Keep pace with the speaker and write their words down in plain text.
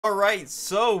Alright,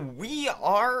 so we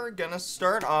are gonna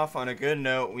start off on a good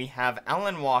note. We have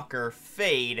Alan Walker,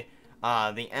 Fade,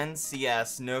 the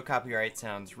NCS No Copyright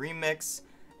Sounds remix,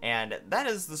 and that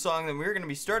is the song that we're gonna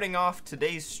be starting off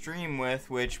today's stream with,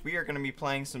 which we are gonna be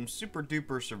playing some Super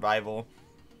Duper Survival.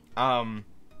 And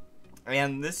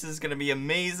this is gonna be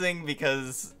amazing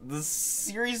because the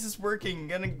series is working. I'm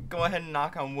gonna go ahead and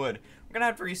knock on wood. We're gonna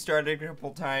have to restart it a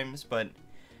couple times, but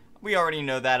we already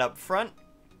know that up front.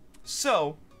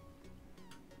 So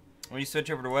when you switch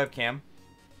over to webcam,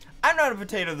 I'm not a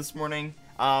potato this morning.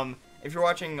 If you're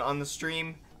watching on the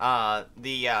stream, again,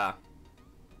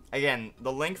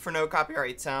 the link for No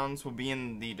Copyright Sounds will be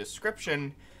in the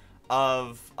description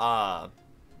of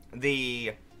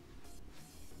the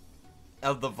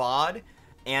VOD,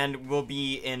 and will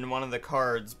be in one of the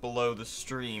cards below the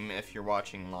stream if you're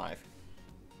watching live.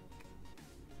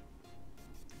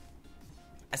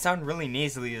 I sound really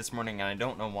nasally this morning, and I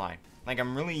don't know why. Like,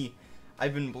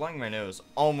 I've been blowing my nose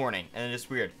all morning, and it's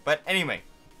weird. But anyway.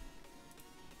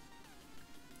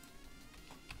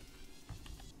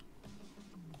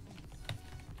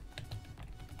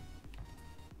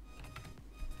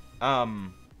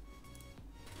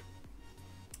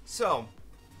 So,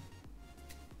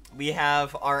 we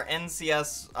have our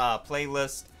NCS,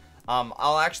 playlist.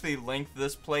 I'll actually link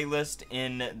this playlist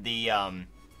in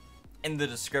the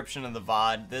description of the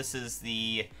VOD. This is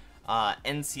the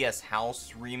NCS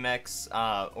House remix,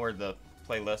 or the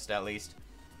playlist at least.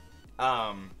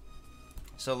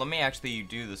 So let me actually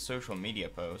do the social media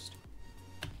post.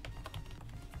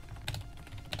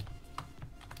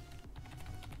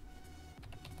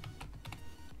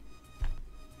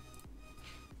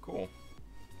 Cool.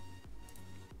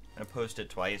 I'm gonna post it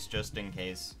twice just in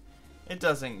case it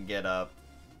doesn't get up.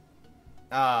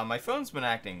 My phone's been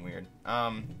acting weird.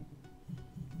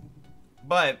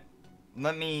 But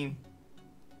let me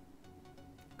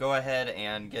go ahead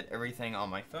and get everything on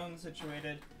my phone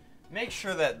situated. Make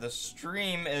sure that the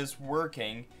stream is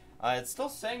working. It's still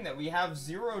saying that we have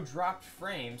 0 dropped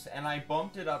frames, and I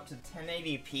bumped it up to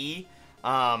 1080p.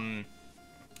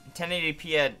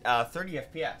 1080p at 30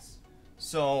 FPS.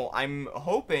 So I'm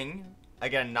hoping,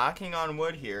 again, knocking on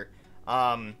wood here,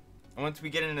 once we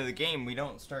get into the game, we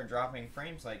don't start dropping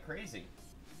frames like crazy.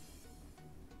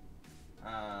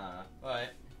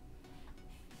 But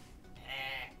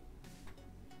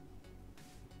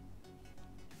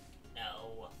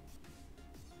no.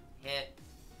 Hit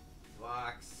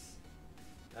blocks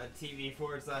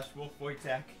TV/Wolfboy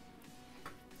Tech.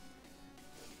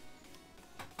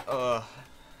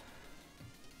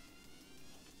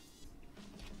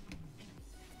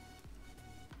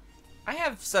 I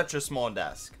have such a small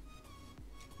desk.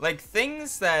 Like,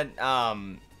 things that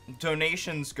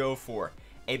donations go for: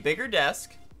 a bigger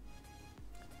desk,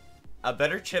 a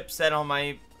better chipset on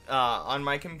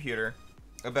my computer,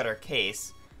 a better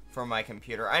case for my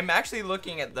computer. I'm actually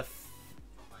looking at the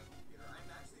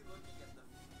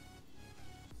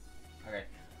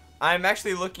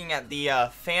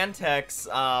Fantex,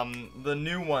 the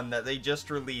new one that they just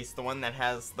released, the one that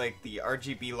has like the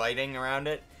RGB lighting around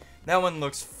it. That one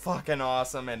looks fucking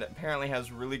awesome, and apparently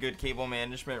has really good cable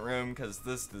management room, because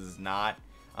this does not.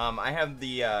 I have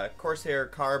the Corsair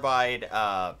Carbide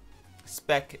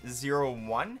Spec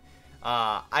 01.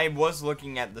 I was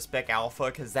looking at the Spec Alpha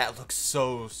because that looks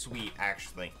so sweet,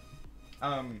 actually.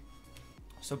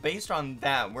 So based on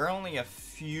that, we're only a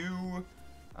few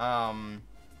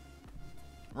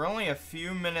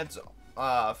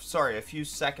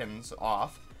seconds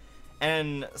off.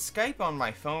 And Skype on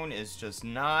my phone is just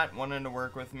not wanting to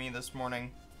work with me this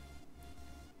morning.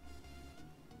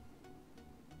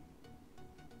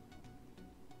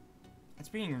 It's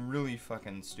being really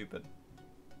fucking stupid.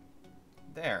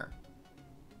 There.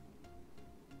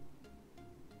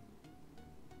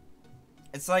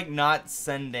 It's like not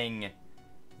sending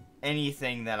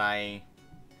anything that I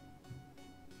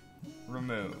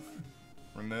remove.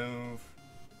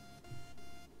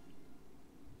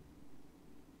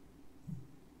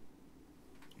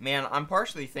 Man, I'm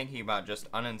partially thinking about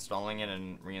just uninstalling it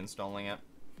and reinstalling it.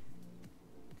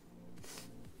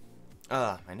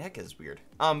 My neck is weird.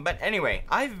 But anyway,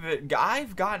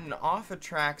 I've gotten off a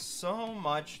track so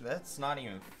much that's not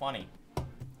even funny.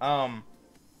 So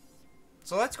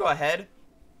let's go ahead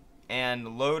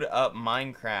and load up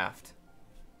Minecraft.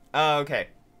 Okay.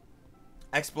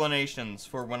 Explanations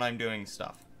for when I'm doing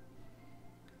stuff.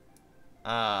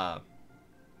 I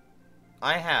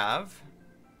have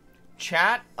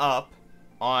chat up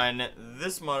on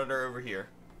this monitor over here.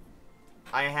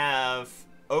 I have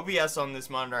OBS on this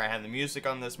monitor. I have the music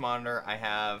on this monitor. I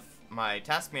have my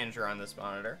task manager on this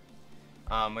monitor.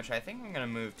 which I think I'm going to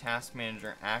move Task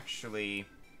Manager actually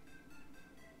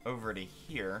over to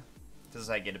here, because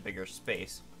I get a bigger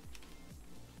space.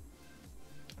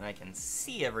 And I can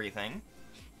see everything.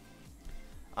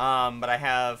 But I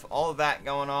have all of that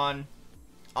going on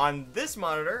this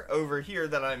monitor over here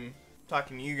that I'm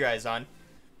talking to you guys on.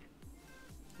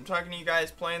 I'm talking to you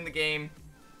guys playing the game.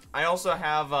 I also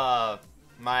have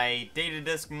my Data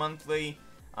Disk Monthly,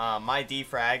 my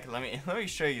defrag. Let me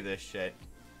show you this shit.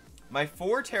 My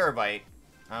 4 terabyte,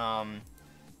 my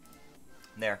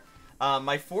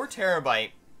 4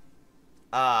 terabyte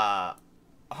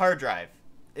hard drive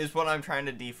is what I'm trying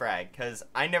to defrag, because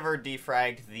I never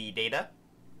defragged the data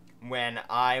when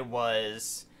I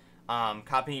was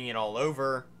copying it all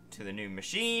over to the new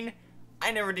machine.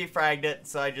 I never defragged it,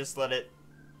 so I just let it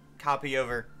copy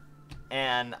over,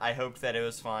 and I hoped that it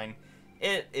was fine.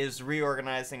 It is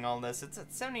reorganizing all this. It's at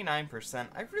 79%.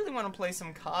 I really want to play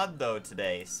some COD, though,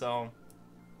 today, so...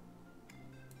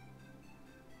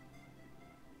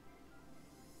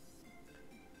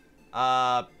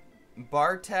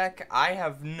 Bartek, I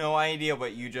have no idea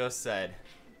what you just said.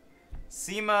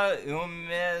 Sima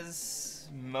Umez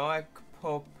Moek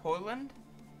Poland?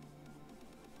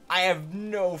 I have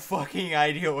no fucking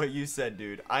idea what you said,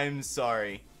 dude. I'm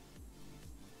sorry.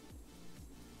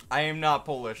 I am not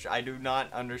Polish. I do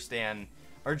not understand.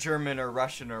 Or German or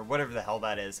Russian or whatever the hell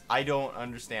that is. I don't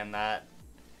understand that.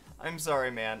 I'm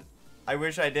sorry, man. I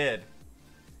wish I did.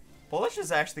 Polish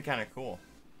is actually kind of cool.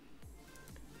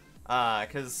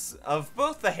 Because of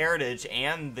both the heritage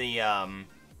and the,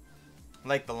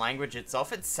 like, the language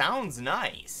itself, it sounds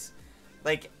nice.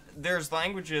 Like, there's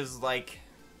languages like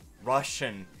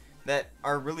Russian that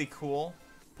are really cool.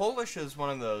 Polish is one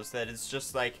of those that is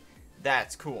just like,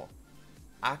 that's cool.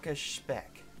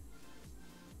 Akashpek.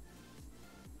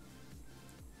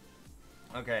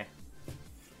 Okay.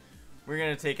 We're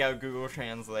gonna take out Google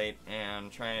Translate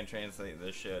and try and translate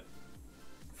this shit.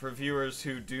 For viewers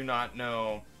who do not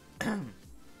know,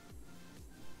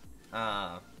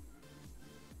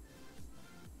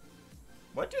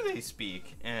 what do they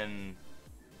speak in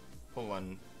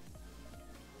Poland?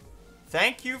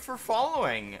 Thank you for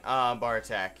following,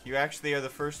 Bartek. You actually are the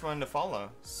first one to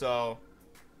follow, so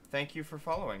thank you for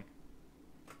following.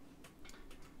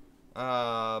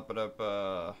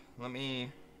 Let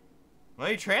me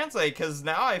translate, because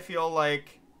now I feel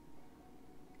like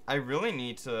I really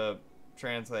need to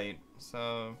translate.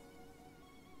 So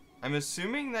I'm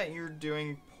assuming that you're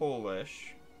doing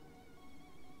Polish.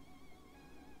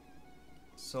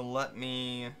 So let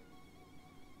me...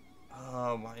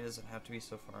 why does it have to be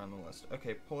so far on the list?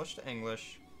 Okay, Polish to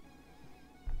English.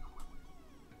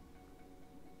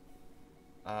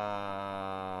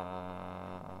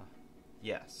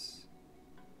 Yes.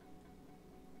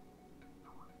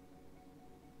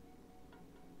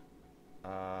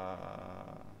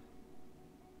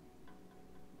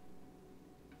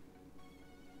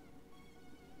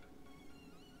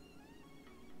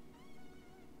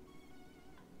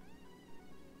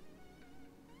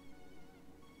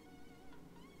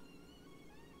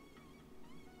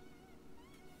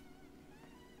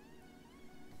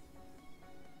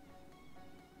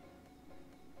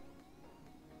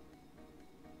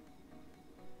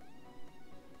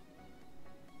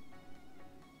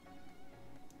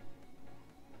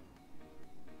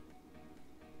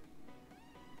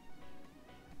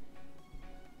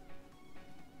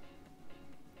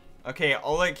 Okay,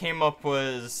 all that came up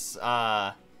was,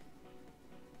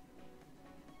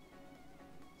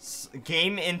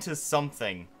 game into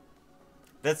something.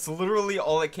 That's literally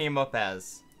all it came up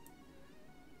as.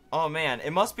 Oh man,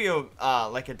 it must be a,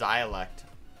 like a dialect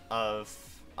of,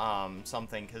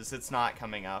 something, because it's not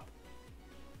coming up.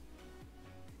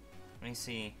 Let me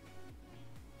see.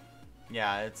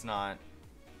 Yeah, it's not.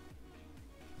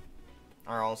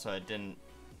 Or also, it didn't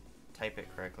type it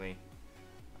correctly.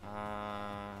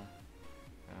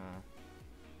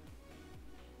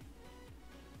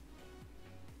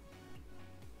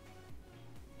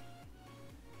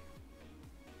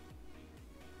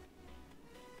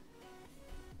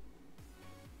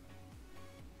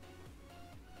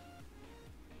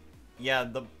 Yeah,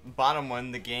 the bottom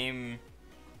one, the game...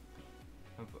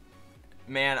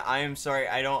 Man, I am sorry,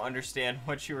 I don't understand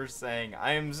what you were saying.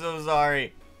 I am so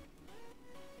sorry.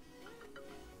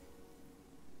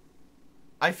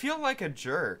 I feel like a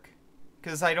jerk,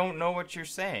 because I don't know what you're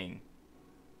saying.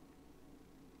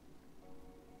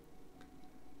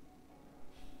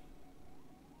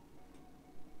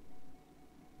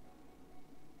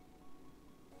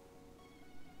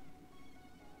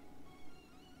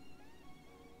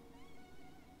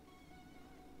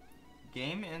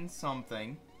 Game in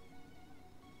something.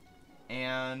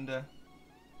 And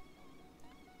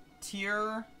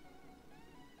tier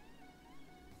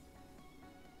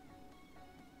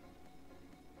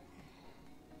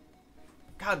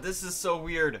God, this is so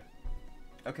weird.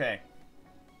 Okay.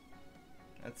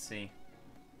 Let's see.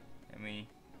 Let me...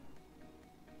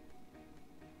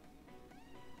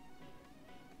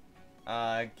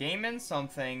 game in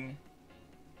something.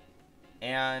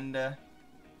 And...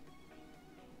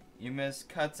 you miss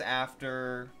cuts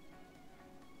after...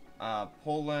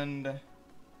 Poland...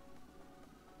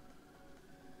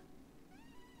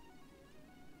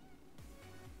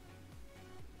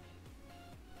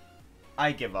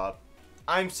 I give up.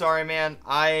 I'm sorry, man.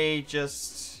 I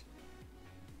just...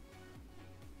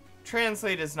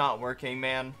 Translate is not working,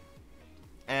 man.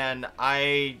 And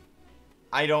I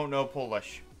don't know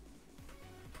Polish.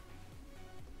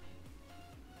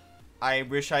 I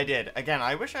wish I did. Again,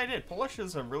 I wish I did. Polish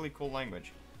is a really cool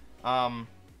language. I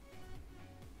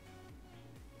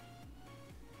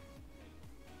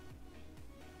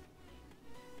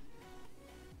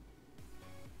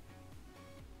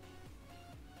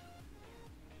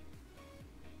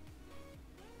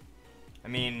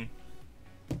mean,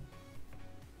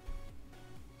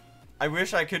 I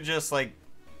wish I could just, like,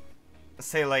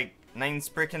 say, like, Nein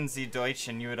sprechen Sie Deutsch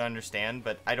and you would understand,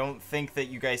 but I don't think that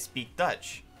you guys speak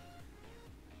Dutch.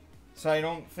 So I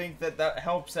don't think that that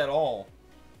helps at all.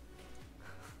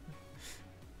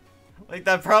 Like,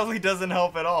 that probably doesn't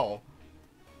help at all.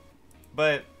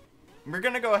 But we're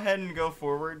gonna go ahead and go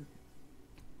forward.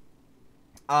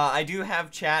 I do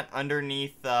have chat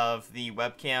underneath of the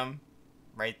webcam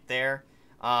right there.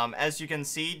 As you can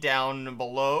see, down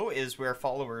below is where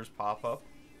followers pop up.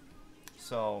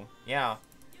 So, yeah.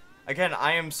 Again,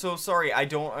 I am so sorry. I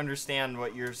don't understand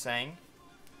what you're saying.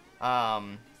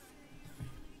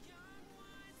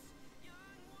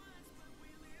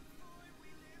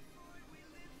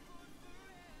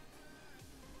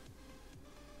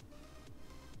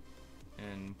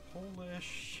 And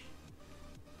Polish.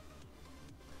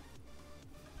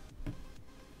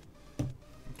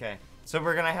 Okay. So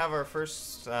we're gonna have our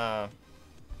first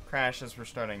crash as we're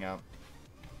starting up.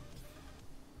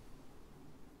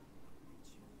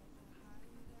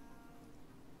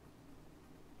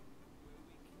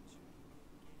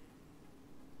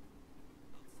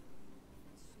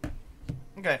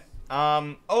 Okay.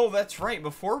 Oh, that's right.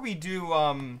 Before we do,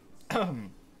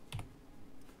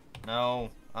 no,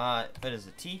 what is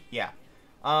it, T? Yeah.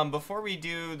 Before we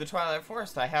do the Twilight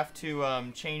Forest, I have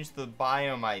to, change the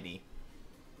biome ID.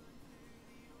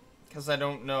 Because I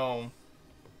don't know.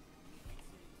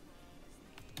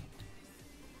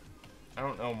 I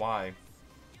don't know why.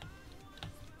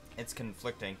 It's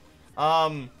conflicting.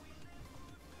 I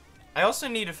also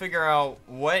need to figure out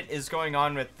what is going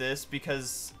on with this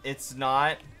because it's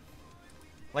not...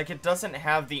 Like, it doesn't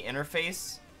have the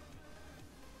interface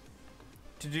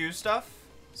to do stuff.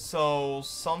 So,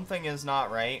 something is not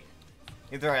right.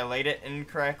 Either I laid it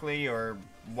incorrectly or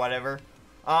whatever.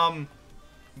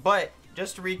 But,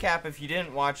 just to recap, if you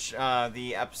didn't watch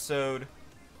the episode...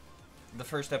 The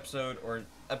first episode, or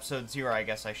episode 0, I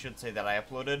guess I should say, that I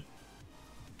uploaded.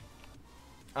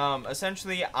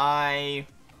 Essentially, I...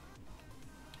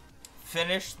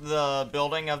 finished the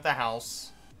building of the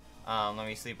house. Let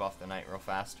me sleep off the night real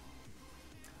fast.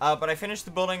 But I finished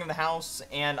the building of the house,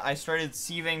 and I started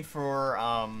sieving for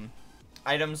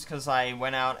items because I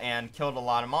went out and killed a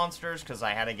lot of monsters because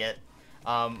I had to get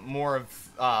more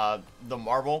of the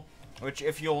marble. Which,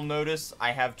 if you'll notice,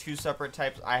 I have two separate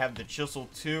types. I have the Chisel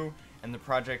 2 and the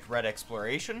Project Red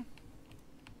Exploration.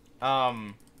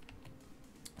 So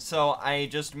I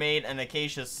just made an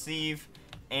Acacia sieve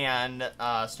and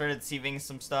started sieving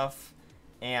some stuff,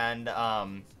 and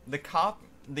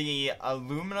the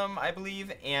aluminum, I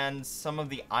believe, and some of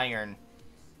the iron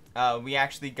we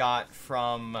actually got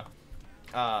from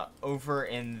over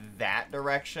in that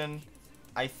direction.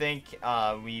 I think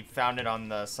we found it on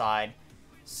the side.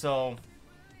 So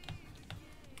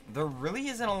there really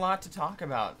isn't a lot to talk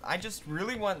about. I just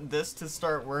really want this to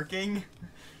start working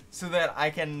so that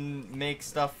I can make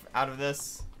stuff out of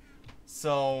this.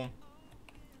 So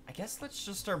I guess let's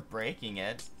just start breaking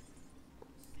it.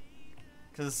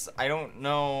 Because I don't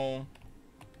know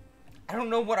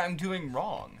what I'm doing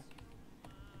wrong.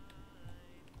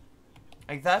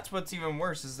 Like, that's what's even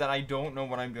worse, is that I don't know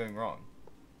what I'm doing wrong.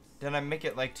 Did I make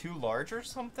it, like, too large or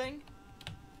something?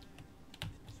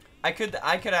 I could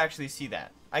actually see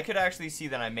that. I could actually see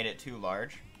that I made it too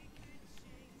large.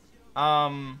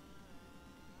 Let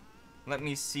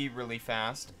me see really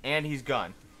fast. And he's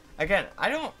gone. Again, I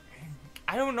don't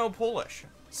know Polish.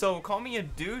 So call me a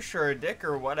douche or a dick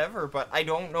or whatever, but I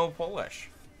don't know Polish.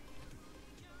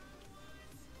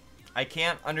 I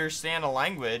can't understand a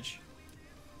language.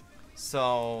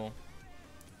 So...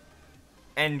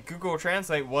 And Google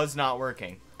Translate was not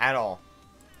working at all.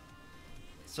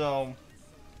 So...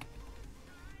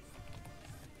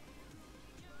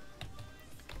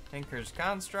 Tinker's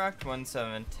Construct,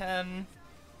 1710.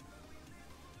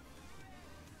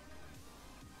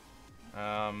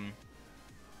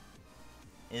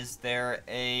 Is there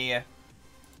a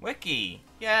wiki?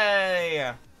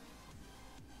 Yay!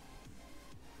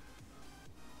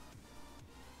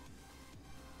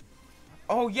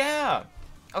 Oh, yeah!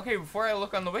 Okay, before I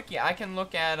look on the wiki, I can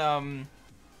look at,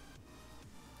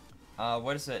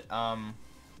 what is it?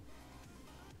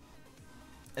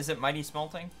 Is it Mighty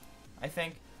Smelting? I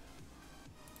think.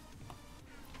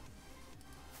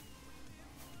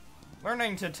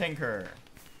 Learning to tinker.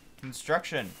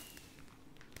 Construction.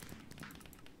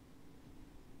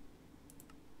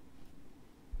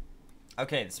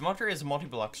 Okay, the smelter is a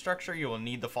multi-block structure. You will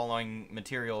need the following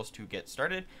materials to get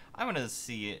started. I want to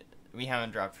see it. We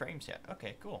haven't dropped frames yet.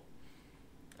 Okay, cool.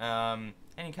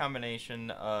 Any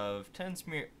combination of 10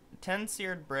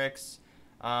 seared bricks,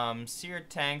 seared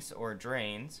tanks or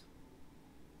drains.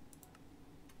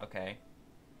 Okay.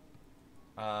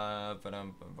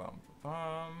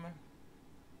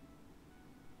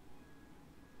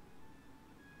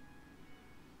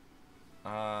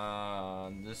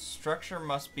 The structure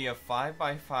must be a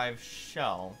 5x5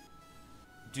 shell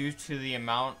due to the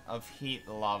amount of heat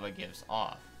the lava gives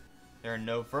off. There are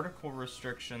no vertical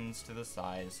restrictions to the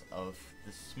size of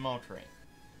the smeltery.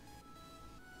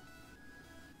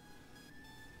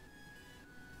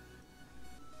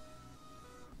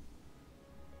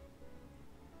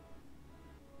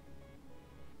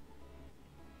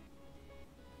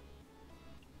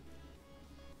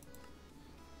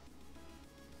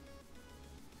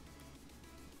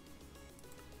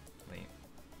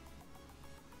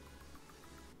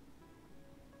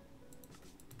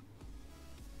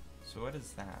 So what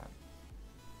is that?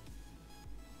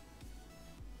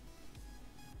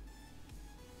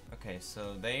 Okay,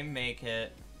 so they make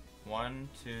it 1,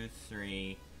 2,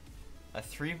 3. A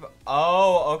 3.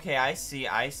 Oh, okay, I see,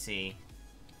 I see.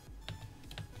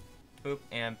 Boop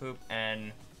and boop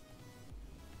and.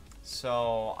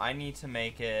 So I need to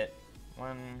make it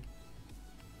 1.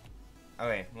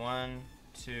 Okay, 1,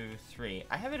 2, 3.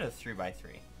 I have it a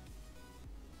 3x3.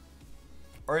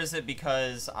 Or is it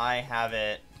because I have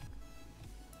it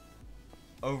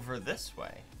over this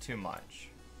way too much?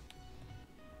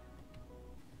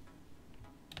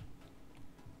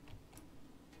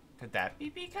 Could that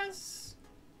be because?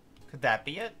 Could that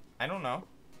be it? I don't know.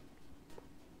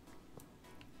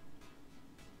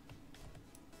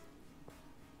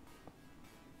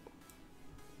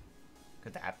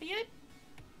 Could that be it?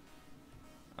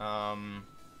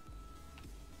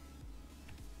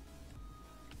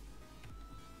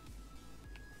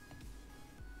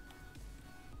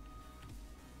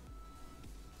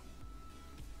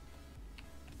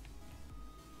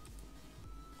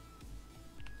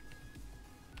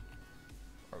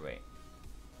 Or wait.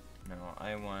 No,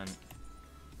 I want...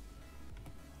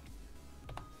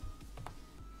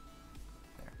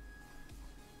 There.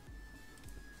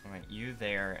 I want you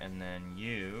there, and then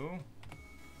you...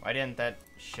 Why didn't that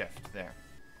shift there?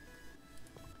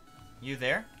 You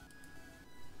there?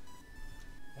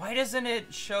 Why doesn't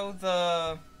it show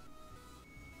the...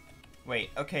 Wait,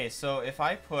 okay, so if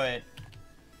I put...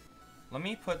 Let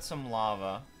me put some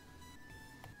lava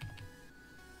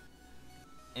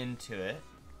into it.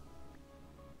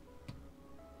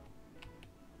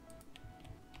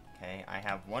 Okay, I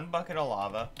have 1 bucket of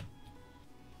lava.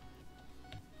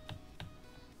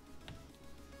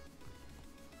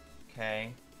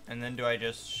 Okay, and then do I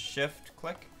just shift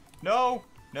click? No!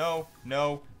 No,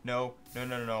 no, no, no,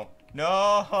 no, no,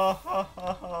 no,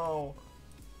 no!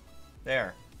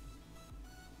 There.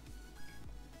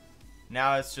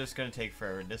 Now it's just gonna take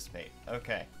forever to dissipate.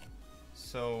 Okay.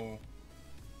 So,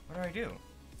 what do I do?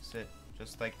 Is it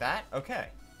just like that? Okay.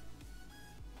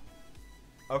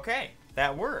 Okay,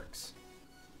 that works.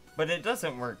 But it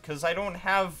doesn't work because I don't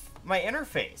have my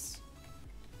interface.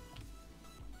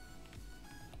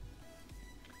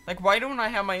 Like, why don't I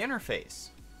have my interface?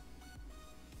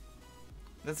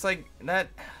 That's like, that...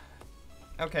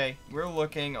 Okay, we're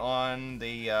looking on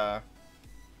the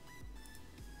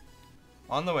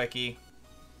wiki.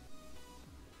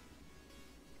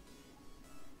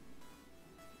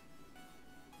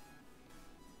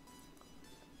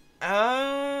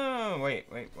 Oh, wait,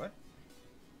 what?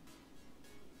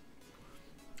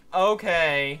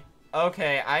 Okay,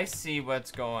 I see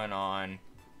what's going on.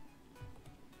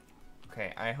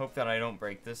 Okay, I hope that I don't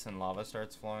break this and lava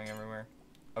starts flowing everywhere.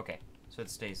 Okay, so it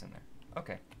stays in there.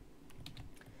 Okay.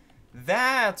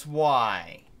 That's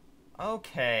why.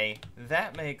 Okay,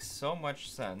 that makes so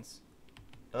much sense.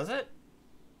 Does it?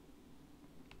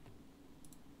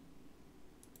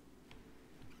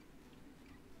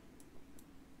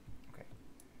 Okay.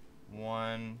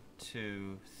 1,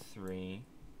 2, 3.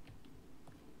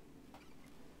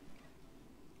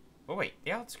 Oh wait,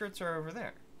 the outskirts are over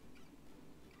there.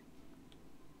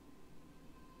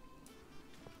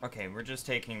 Okay, we're just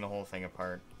taking the whole thing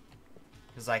apart.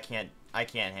 Because I can't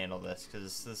handle this,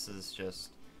 because this is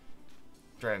just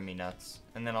driving me nuts.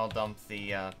 And then I'll dump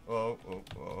the,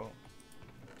 whoa.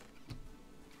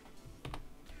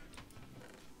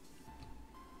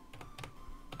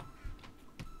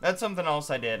 That's something else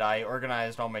I did. I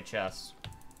organized all my chests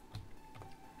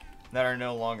that are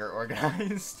no longer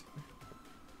organized.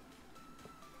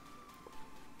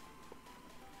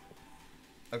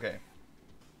 Okay.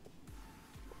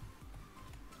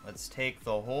 Let's take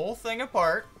the whole thing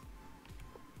apart.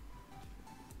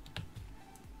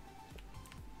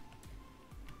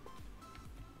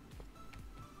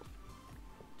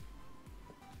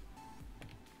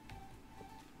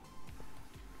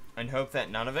 And hope that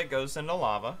none of it goes into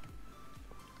lava.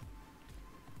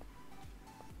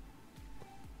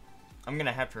 I'm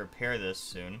gonna have to repair this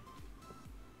soon.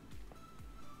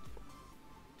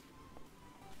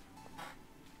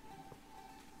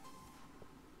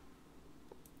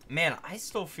 Man, I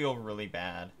still feel really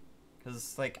bad.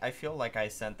 Because, like, I feel like I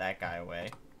sent that guy away.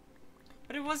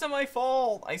 But it wasn't my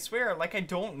fault. I swear, like, I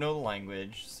don't know the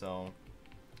language, so.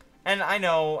 And I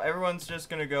know, everyone's just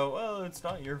gonna go, oh, it's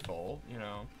not your fault, you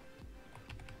know.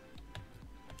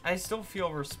 I still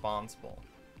feel responsible.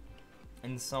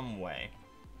 In some way.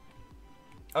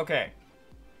 Okay.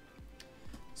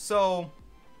 So.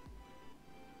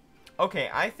 Okay,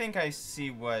 I think I see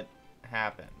what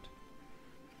happened.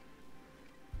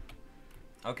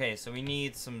 Okay, so we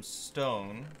need some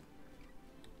stone.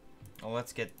 Well,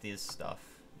 let's get this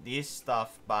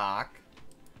stuff back.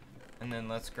 And then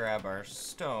let's grab our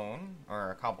stone, or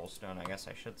our cobblestone, I guess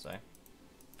I should say,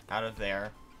 out of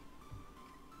there.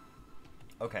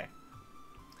 Okay.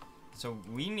 So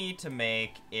we need to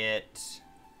make it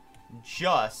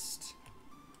just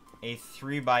a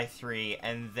 3x3,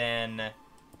 and then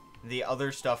the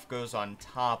other stuff goes on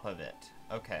top of it.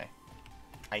 Okay.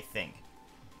 I think.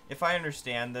 If I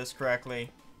understand this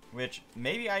correctly, which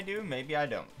maybe I do, maybe I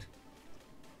don't.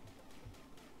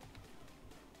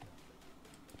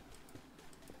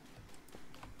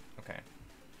 Okay.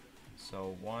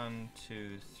 So 1,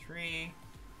 2, 3.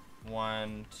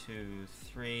 1, 2,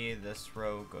 3. This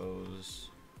row goes...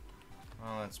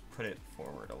 Well, let's put it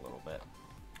forward a little bit.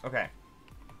 Okay.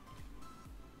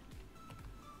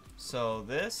 So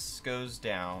this goes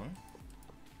down.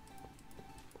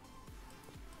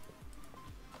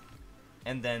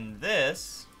 And then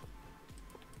this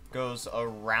goes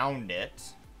around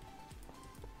it.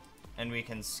 And we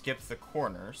can skip the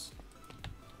corners.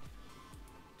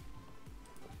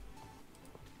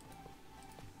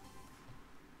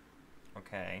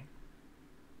 Okay.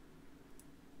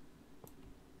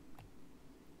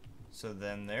 So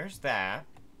then there's that.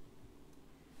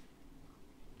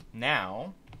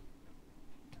 Now...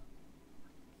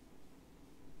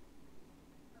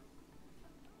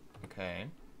 Okay.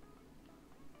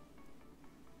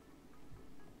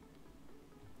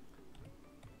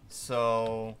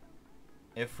 So,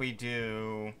 if we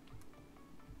do...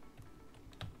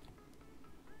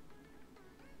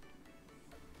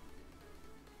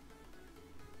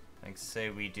 Like, say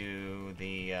we do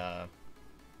the,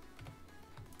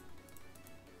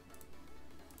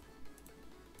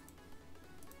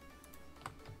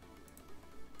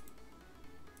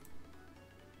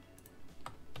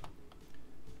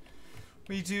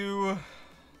 we do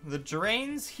the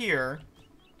drains here.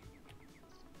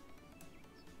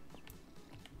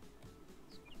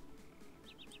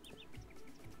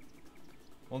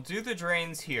 We'll do the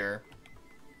drains here.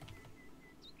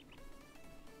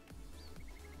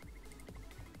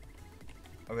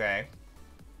 Okay.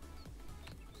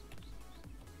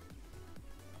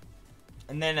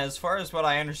 And then as far as what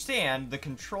I understand, the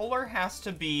controller has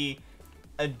to be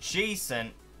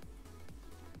adjacent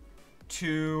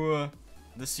to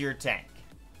the sear tank.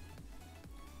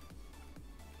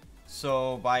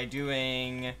 So by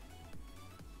doing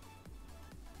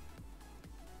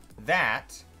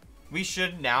that, we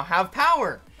should now have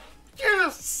power.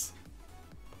 Yes!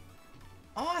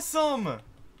 Awesome!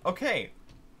 Okay.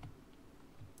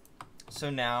 So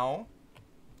now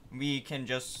we can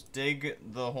just dig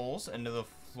the holes into the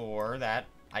floor. That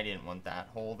I didn't want that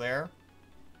hole there.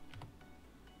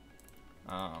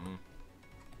 We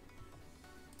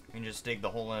can just dig the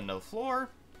hole into the floor.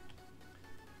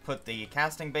 Put the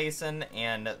casting basin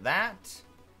and that.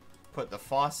 Put the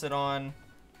faucet on.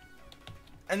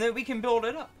 And then we can build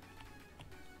it up.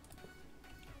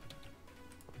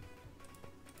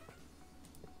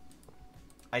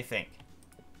 I think.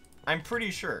 I'm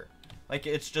pretty sure. Like,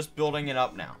 it's just building it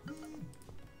up now.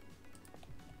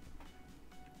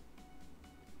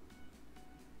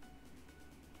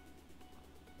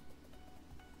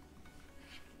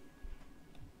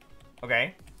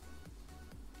 Okay.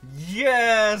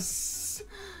 Yes!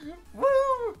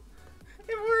 Woo!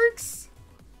 It works!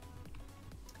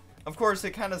 Of course,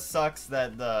 it kind of sucks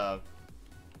that the...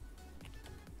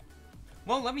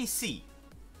 Well, let me see.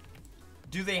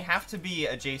 Do they have to be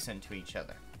adjacent to each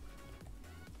other?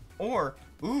 Or,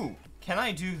 ooh, can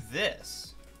I do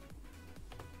this?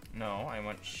 No, I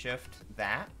want shift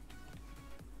that.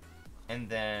 And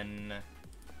then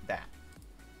that.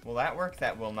 Will that work?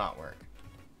 That will not work.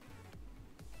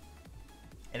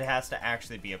 It has to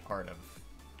actually be a part of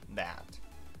that.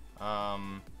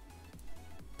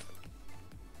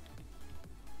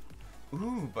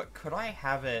 Ooh, but could I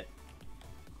have it...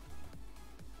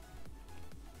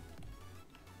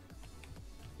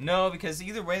 No, because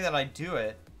either way that I do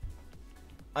it,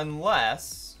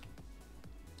 unless...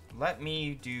 Let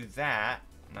me do that.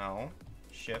 No.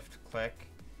 Shift, click.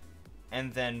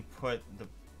 And then put the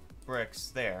bricks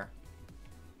there.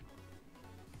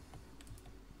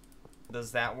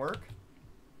 Does that work?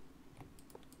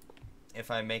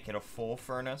 If I make it a full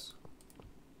furnace?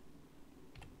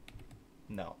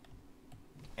 No.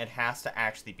 It has to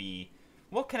actually be...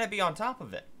 What can it be on top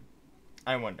of it?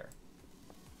 I wonder.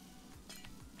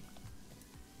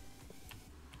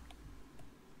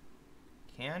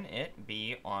 Can it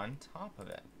be on top of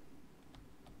it?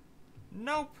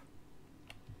 Nope.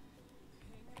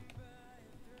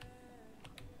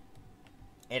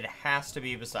 It has to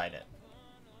be beside it.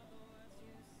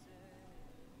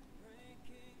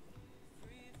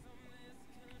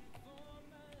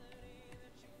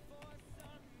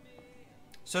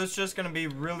 So it's just going to be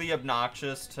really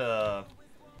obnoxious to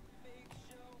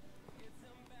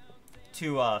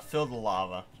fill the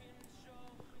lava.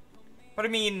 But I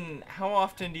mean, how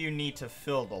often do you need to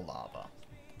fill the lava?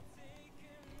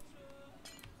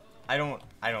 I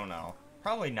don't know.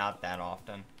 Probably not that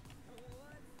often.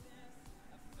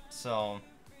 So,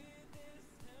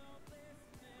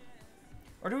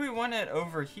 or do we want it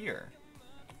over here?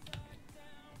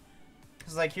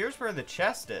 Cuz like here's where the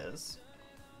chest is.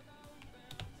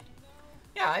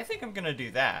 Yeah, I think I'm going to do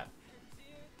that.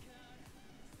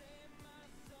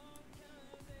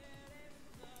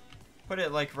 Put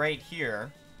it like right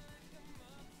here.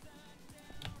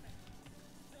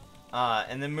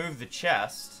 And then move the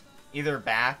chest either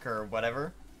back or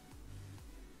whatever.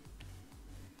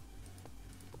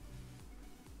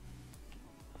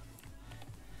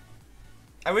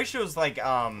 I wish it was like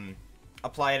applied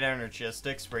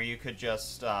energistics where you could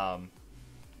just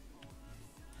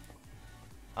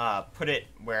put it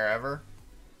wherever.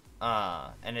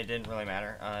 And it didn't really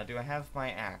matter. Do I have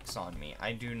my axe on me?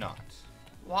 I do not.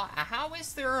 Why? How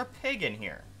is there a pig in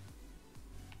here?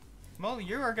 Well,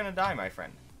 you are gonna die, my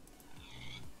friend.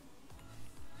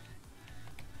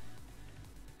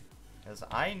 Because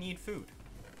I need food.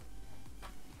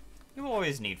 You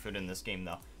always need food in this game,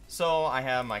 though. So, I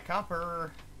have my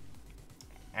copper...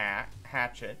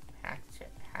 hatchet.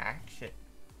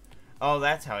 Oh,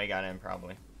 that's how he got in,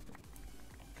 probably.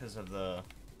 Because of the...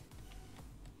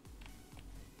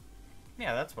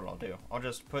 Yeah, that's what I'll do. I'll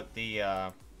just put the,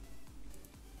 I'll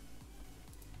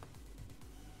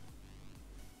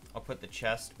put the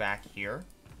chest back here.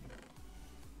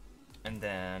 And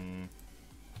then...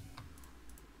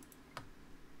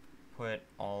 put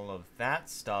all of that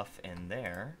stuff in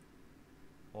there.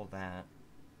 Pull that.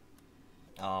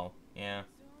 Oh, yeah.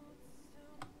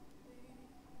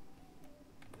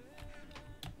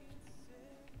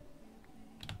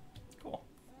 Cool.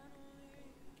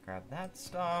 Grab that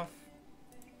stuff.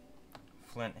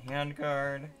 Flint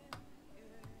handguard.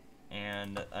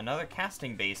 And another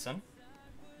casting basin.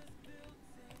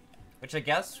 Which I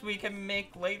guess we can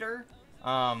make later.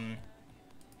 But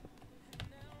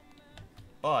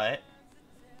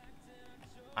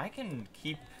I can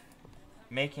keep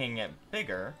making it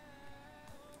bigger.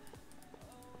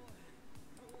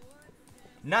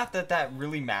 Not that that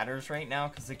really matters right now,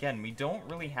 because again, we don't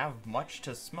really have much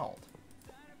to smelt.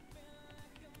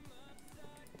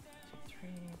 2, 3,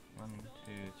 1,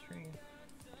 2, 3,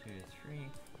 2, 3,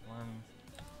 1,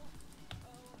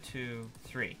 2,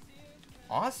 3.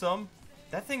 Awesome!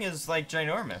 That thing is like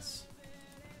ginormous.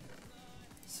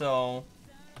 So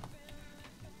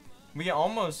we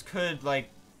almost could like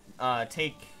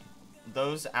take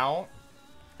those out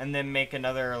and then make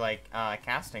another like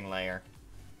casting layer.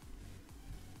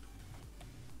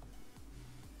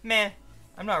 Meh.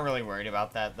 I'm not really worried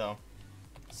about that though.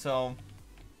 So,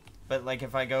 but like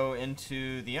if I go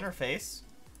into the interface,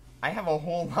 I have a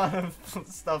whole lot of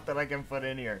stuff that I can put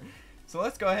in here. So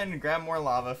let's go ahead and grab more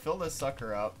lava, fill this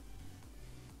sucker up.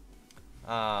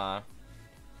 And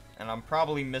I'm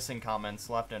probably missing comments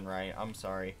left and right. I'm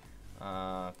sorry.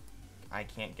 I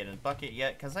can't get in bucket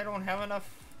yet because I don't have enough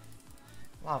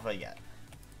lava yet.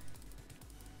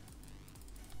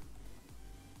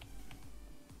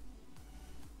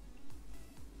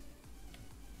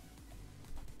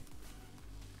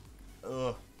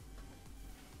 Ugh.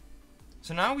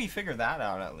 So now we figured that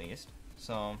out at least.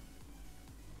 So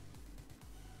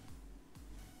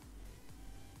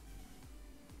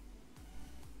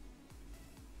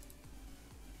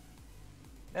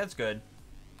that's good.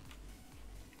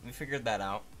 We figured that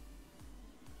out.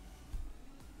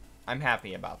 I'm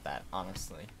happy about that,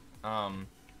 honestly.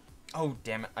 Oh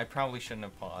damn it! I probably shouldn't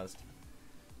have paused.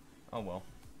 Oh well.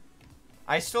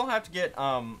 I still have to get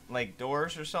like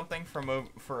doors or something from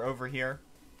for over here.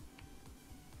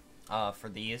 For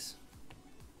these.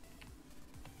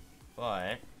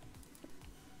 But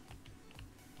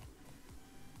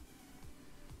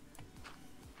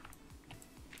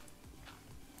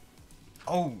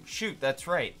oh shoot, that's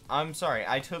right. I'm sorry.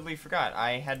 I totally forgot.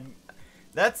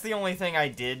 That's the only thing I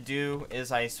did do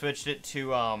is I switched it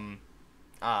to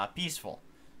peaceful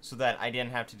so that I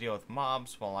didn't have to deal with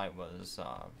mobs while I was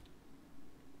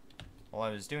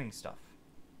doing stuff.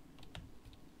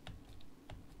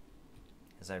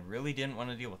 Because I really didn't want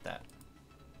to deal with that.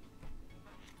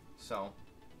 So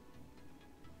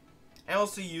I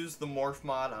also used the morph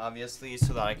mod obviously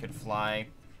so that I could fly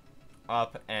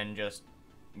up and just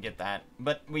get that.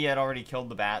 But we had already killed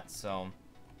the bat, so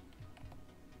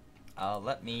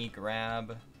let me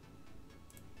grab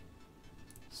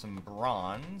some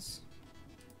bronze.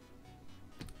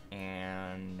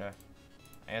 And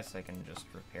I guess I can just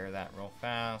repair that real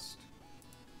fast.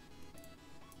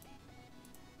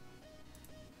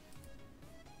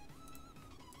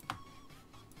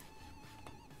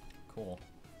 Cool.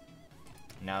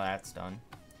 Now that's done.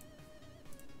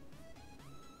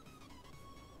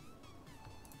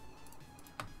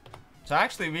 So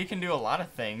actually we can do a lot of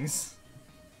things.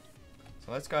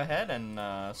 So let's go ahead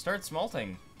and start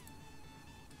smelting.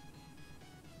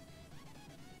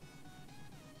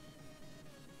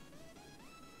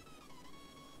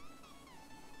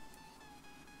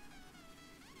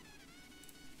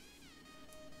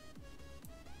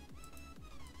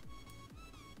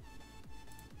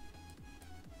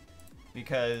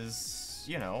 Because,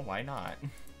 you know, why not?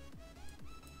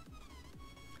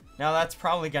 Now that's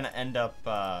probably gonna end up,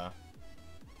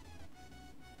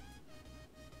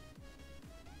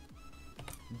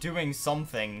 doing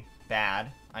something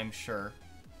bad, I'm sure.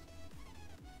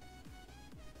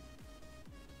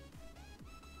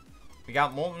 We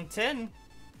got molten tin.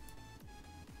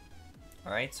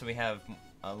 Alright, so we have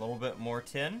a little bit more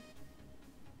tin.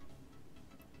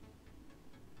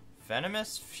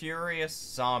 Venomous, furious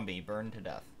zombie burned to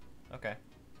death. Okay.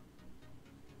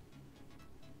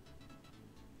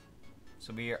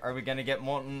 So are we gonna get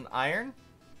molten iron?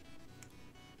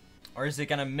 Or is it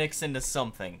gonna mix into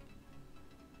something?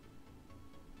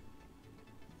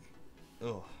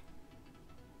 Ugh.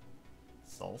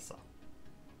 Salsa.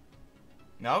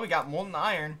 No, we got molten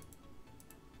iron.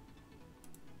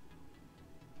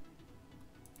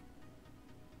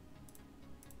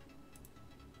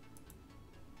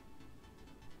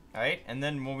 Alright, and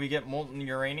then will we get molten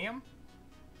uranium?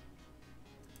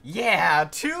 Yeah,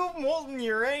 2 molten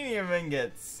uranium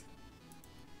ingots.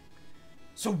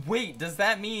 So wait, does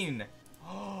that mean...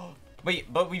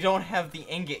 Wait, but we don't have the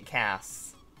ingot casts.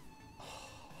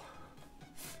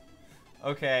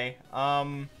 Okay,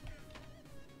 how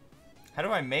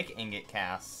do I make ingot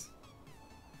casts?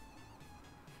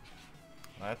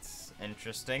 That's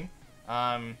interesting.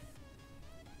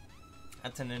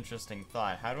 That's an interesting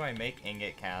thought. How do I make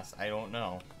ingot casts? I don't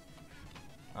know.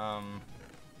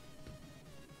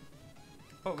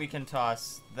 But we can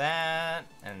toss that,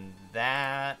 and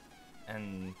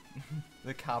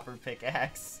the copper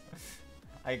pickaxe.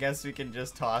 I guess we can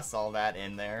just toss all that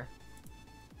in there.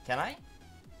 Can I?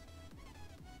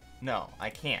 No, I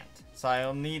can't. So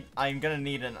I'm gonna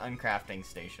need an uncrafting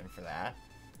station for that.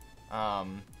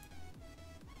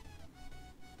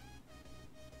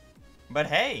 But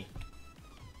hey!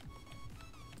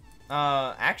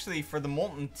 Actually, for the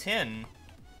molten tin,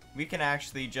 we can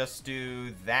actually just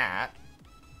do that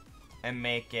and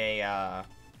make a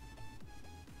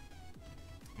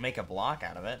block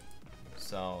out of it.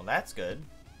 So that's good.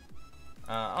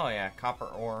 Oh yeah, copper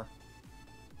ore.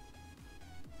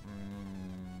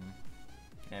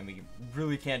 And we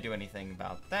really can't do anything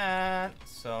about that,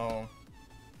 so...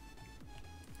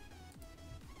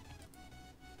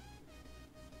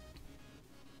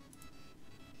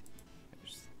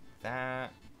 There's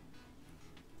that.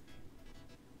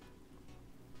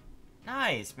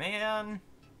 Nice, man.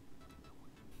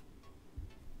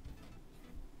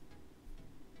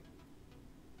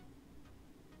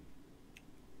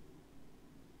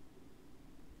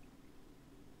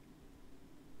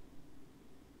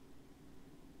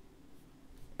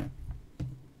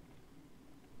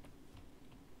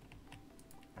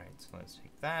 Alright, so let's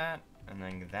take that, and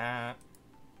then that.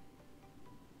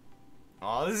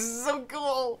 Oh, this is so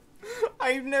cool!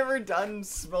 I've never done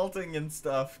smelting and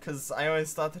stuff, because I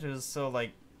always thought that it was so,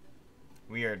 like,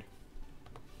 weird.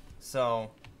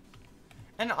 So,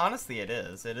 and honestly it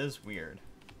is. It is weird.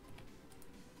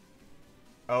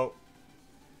 Oh.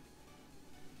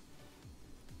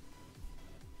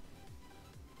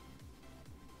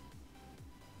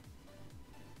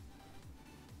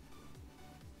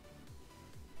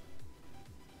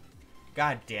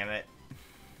 God damn it.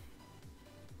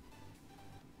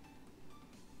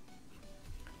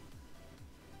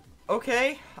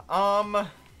 Okay, well,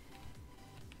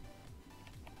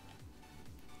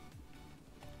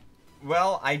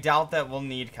 I doubt that we'll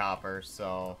need copper,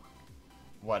 so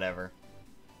whatever.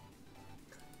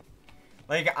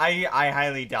 Like, I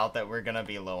highly doubt that we're gonna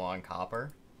be low on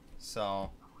copper, so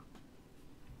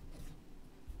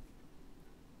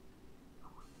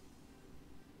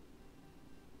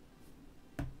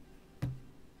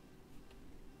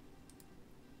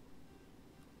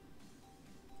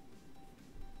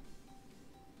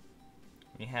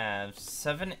we have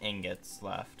 7 ingots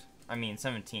left. I mean,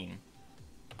 17.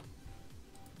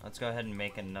 Let's go ahead and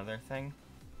make another thing.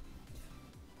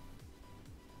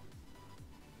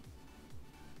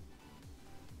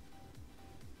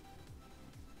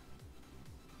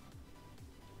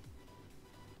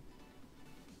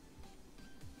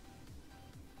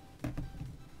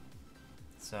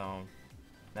 So,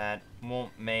 that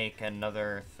won't make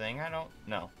another thing, I don't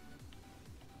know.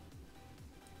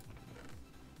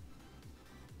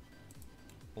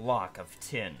 Block of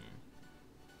tin.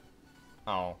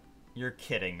 Oh, you're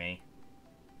kidding me.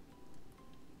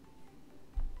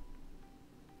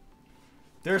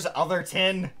 There's other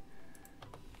tin?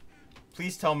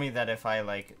 Please tell me that if I,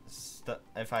 like,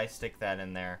 if I stick that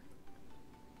in there.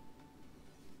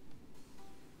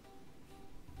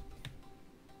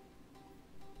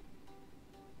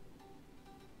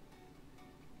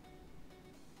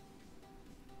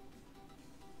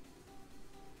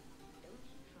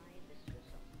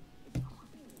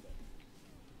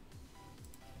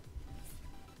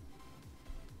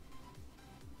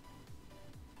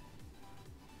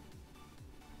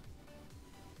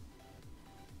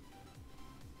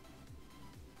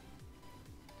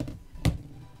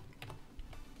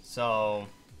 So,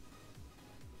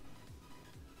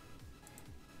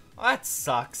 that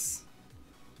sucks.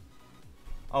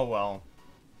 Oh well.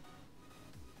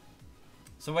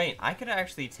 So wait, I could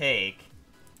actually take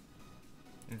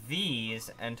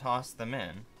these and toss them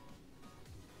in.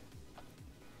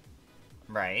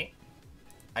 Right.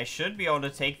 I should be able to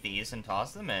take these and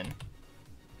toss them in.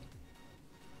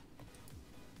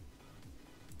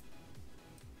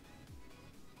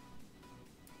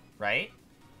 Right?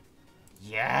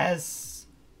 Yes!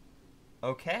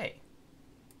 Okay.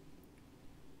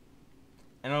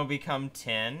 And it'll become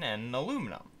tin and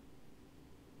aluminum.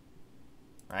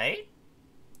 Right?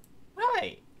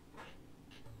 Right.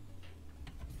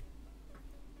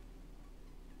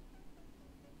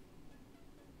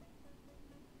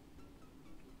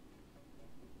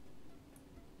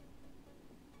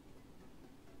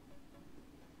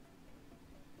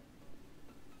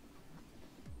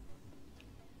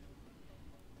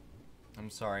 I'm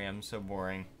sorry, I'm so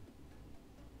boring.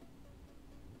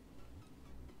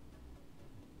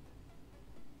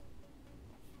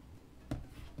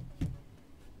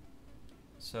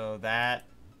 So that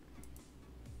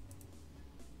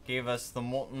gave us the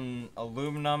molten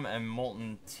aluminum and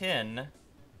molten tin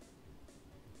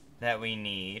that we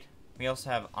need. We also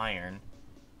have iron.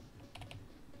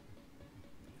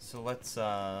 So let's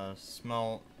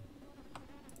smelt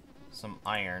some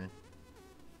iron.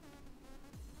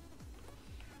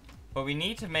 But we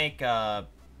need to make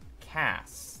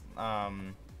casts.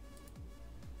 I'm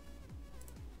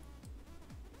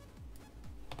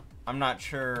not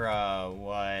sure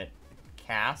what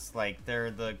casts, like they're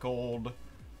the gold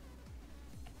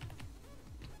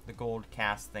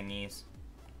cast thingies.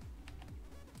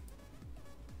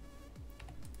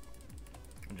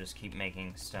 I'll just keep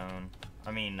making stone.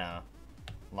 I mean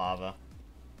lava.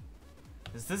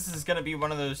 This is gonna be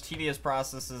one of those tedious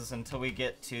processes until we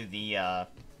get to the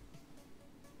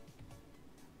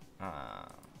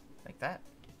like that?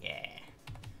 Yeah.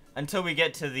 Until we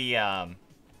get to the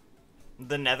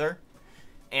nether.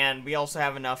 And we also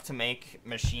have enough to make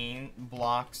machine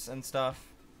blocks and stuff.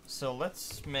 So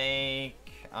let's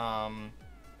make,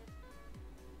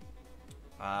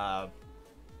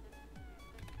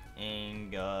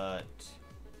 ingot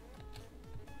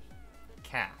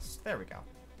cast. There we go.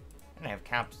 And I have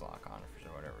caps lock on it for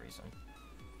whatever reason.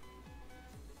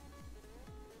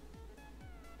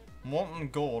 Molten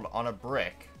gold on a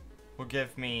brick will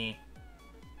give me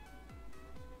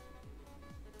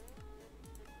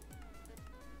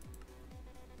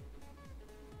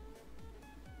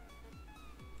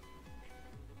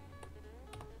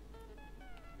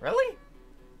really?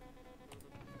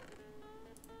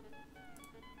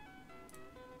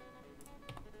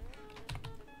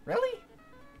 Really?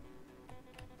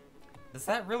 Does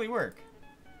that really work?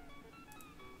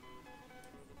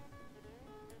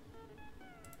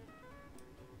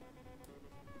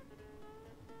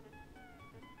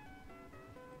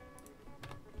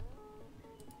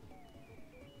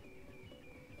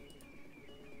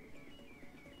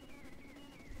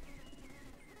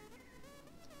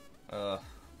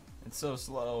 It's so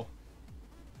slow.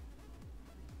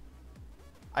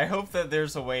 I hope that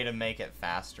there's a way to make it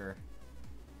faster.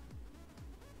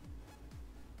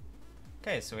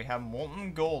 Okay, so we have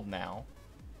molten gold now.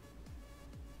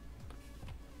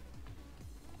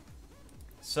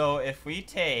 So if we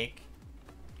take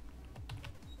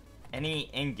any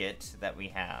ingot that we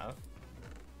have,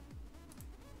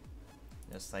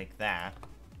 just like that,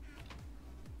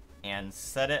 and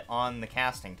set it on the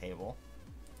casting table,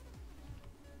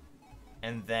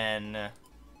 and then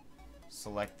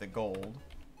select the gold,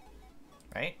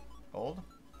 right? Gold?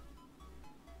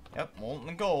 Yep,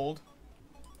 molten gold.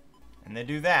 And then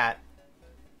do that,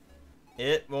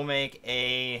 it will make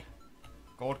a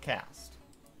gold cast.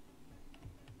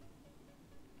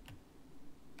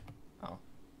 Oh.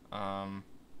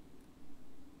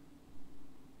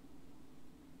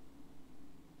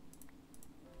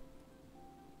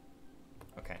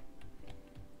 Okay.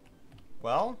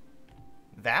 Well,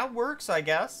 that works, I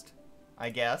guess.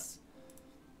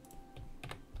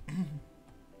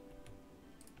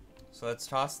 So let's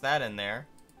toss that in there.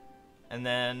 And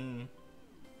then,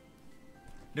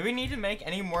 do we need to make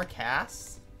any more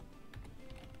casts?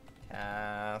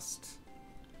 Cast.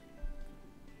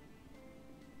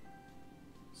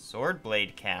 Sword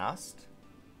blade cast.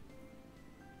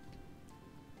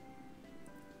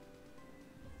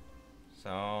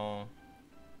 So,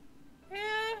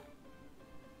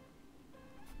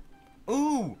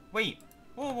 ooh, wait.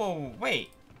 Whoa, wait.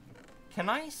 Can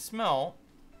I smell?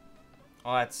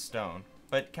 Oh, that's stone.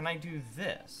 But can I do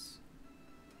this?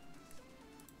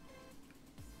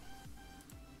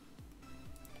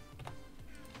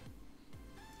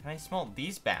 Can I smelt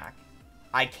these back?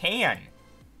 I can!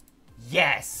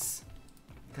 Yes!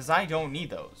 Because I don't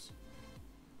need those.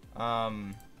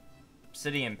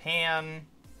 Obsidian pan.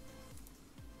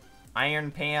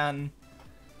 Iron pan.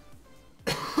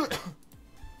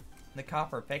 The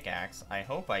copper pickaxe. I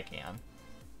hope I can.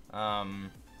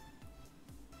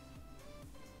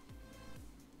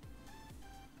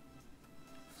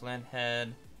 Flint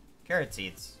head. Carrot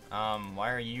seeds.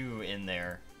 Why are you in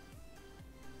there?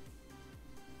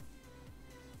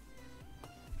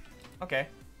 Okay.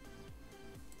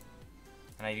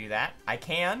 Can I do that? I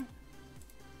can.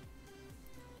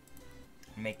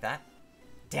 Make that.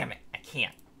 Damn it, I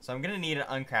can't. So I'm gonna need an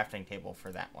uncrafting table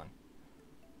for that one.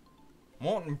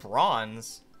 Molten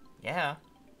bronze? Yeah.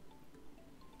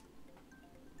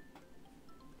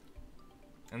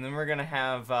 And then we're gonna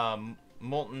have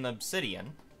molten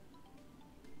obsidian.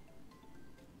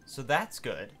 So that's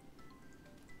good.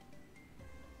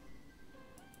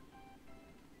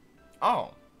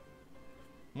 Oh.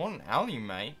 Molten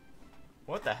alumite?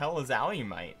 What the hell is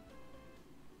alumite?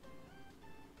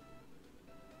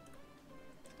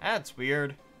 That's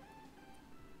weird.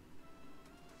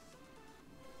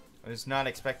 I was not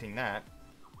expecting that.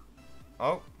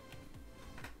 Oh.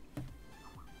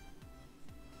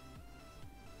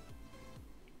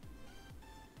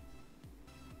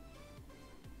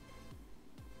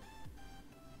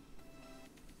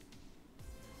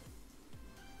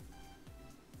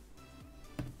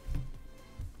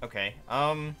 Okay,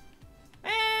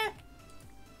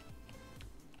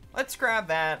 let's grab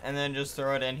that and then just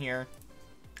throw it in here.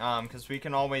 Because we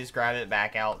can always grab it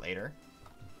back out later.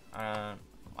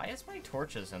 Why is my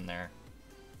torches in there?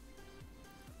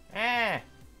 I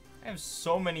have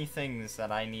so many things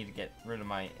that I need to get rid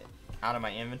of out of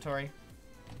my inventory.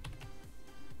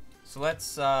 So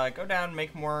let's, go down and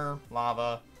make more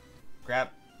lava. Grab.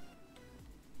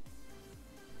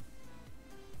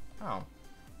 Oh.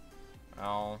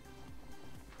 Well.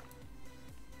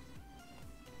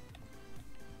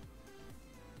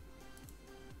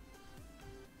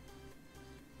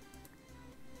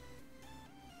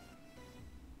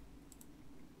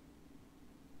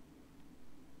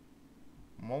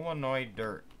 Molenoid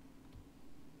dirt.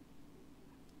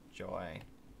 Joy.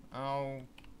 Oh,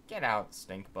 get out,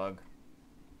 stink bug.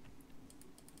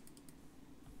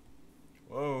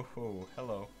 Whoa,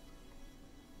 hello.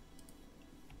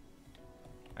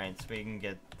 Alright, so we can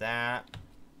get that.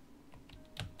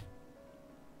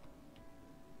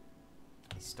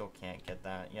 I still can't get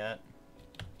that yet.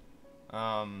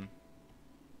 Do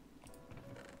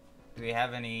we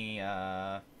have any,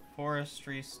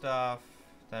 forestry stuff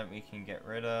that we can get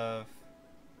rid of?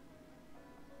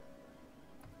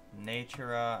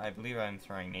 Natura. I believe I'm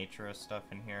throwing Natura stuff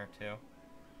in here, too.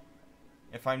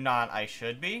 If I'm not, I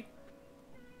should be.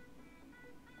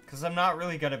 Because I'm not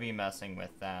really going to be messing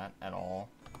with that at all.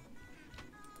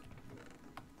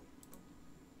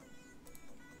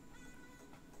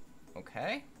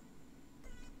 Okay.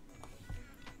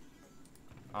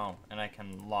 Oh, and I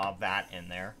can lob that in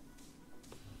there.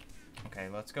 Okay,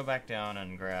 let's go back down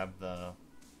and grab the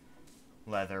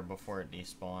leather before it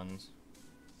despawns.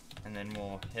 And then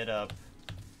we'll hit up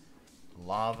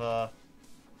lava.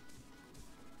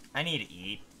 I need to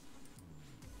eat.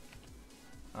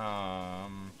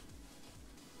 And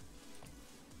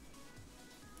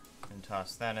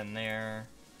toss that in there.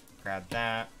 Grab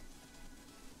that.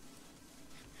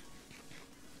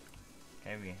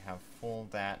 Okay, we have full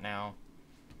that now.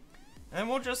 And then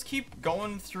we'll just keep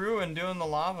going through and doing the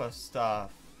lava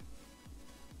stuff.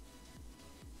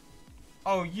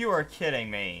 Oh, you are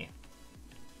kidding me.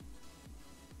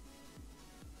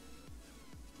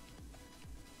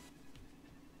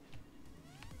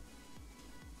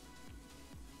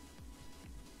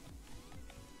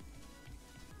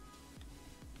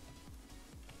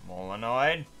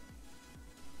 Molenoid.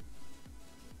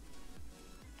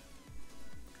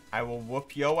 I will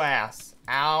whoop yo ass.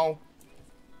 Ow.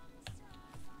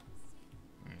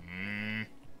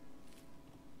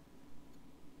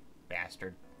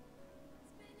 Bastard.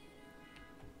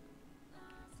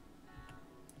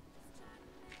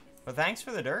 But thanks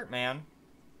for the dirt, man.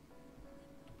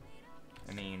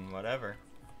 I mean, whatever.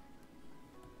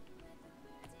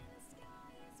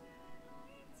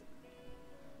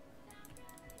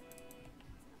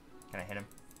 Can I hit him?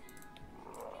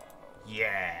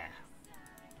 Yeah.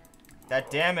 That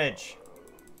damage.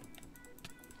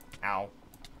 Ow.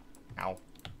 Ow.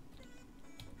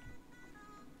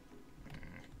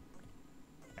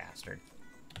 Bastard.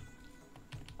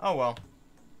 Oh well.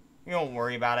 You don't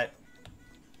worry about it.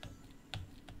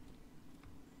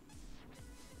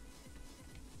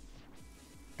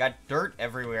 Got dirt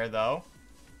everywhere though.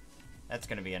 That's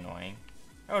gonna be annoying.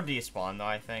 It'll despawn though,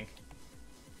 I think.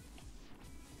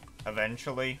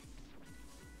 Eventually.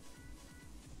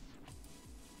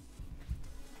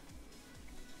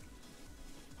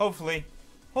 Hopefully.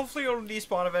 Hopefully it'll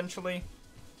despawn eventually.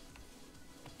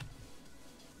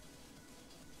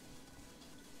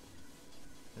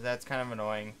 That's kind of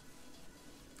annoying.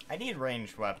 I need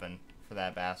ranged weapon for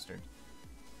that bastard.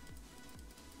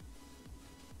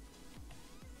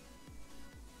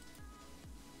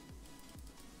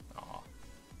 Aw.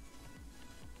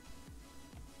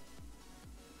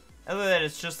 Other than that,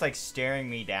 it's just like staring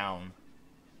me down.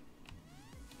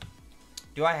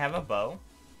 Do I have a bow?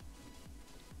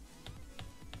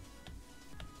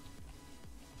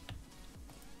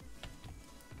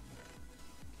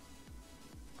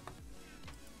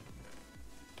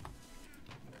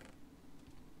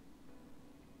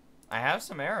 I have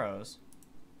some arrows.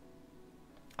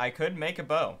 I could make a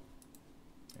bow.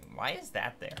 Why is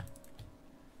that there?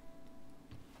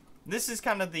 This is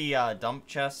kind of the dump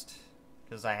chest,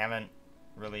 because I haven't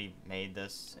really made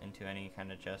this into any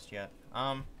kind of chest yet.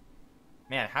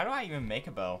 Man, how do I even make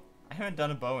a bow? I haven't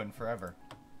done a bow in forever.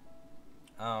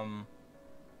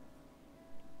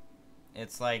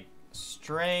 It's like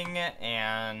string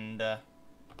and...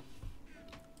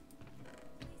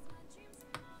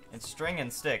 it's string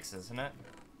and sticks, isn't it?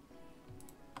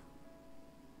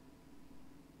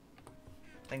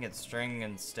 I think it's string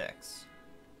and sticks.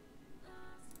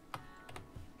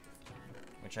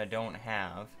 Which I don't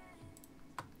have.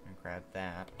 I'll grab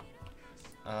that.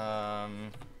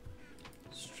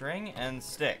 String and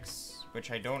sticks. Which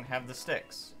I don't have the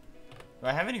sticks. Do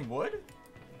I have any wood?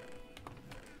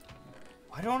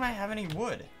 Why don't I have any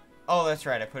wood? Oh, that's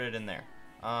right. I put it in there.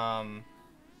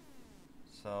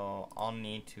 So I'll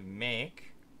need to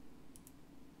make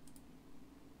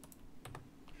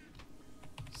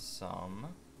some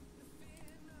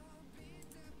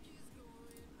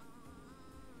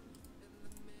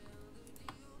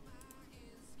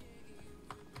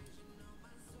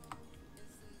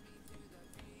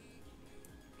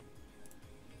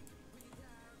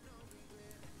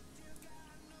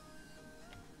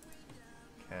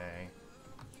okay.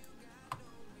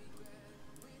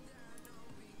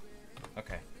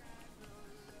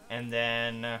 And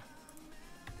then...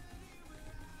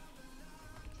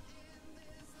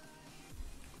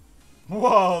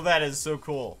 whoa, that is so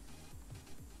cool.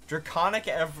 Draconic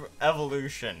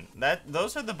Evolution.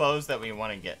 Those are the bows that we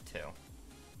want to get to.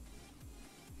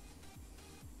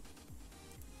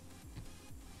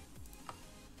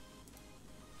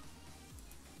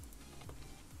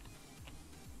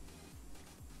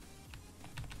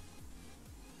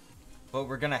 But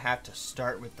we're gonna have to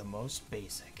start with the most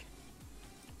basic.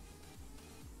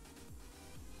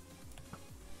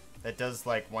 That does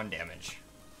like 1 damage.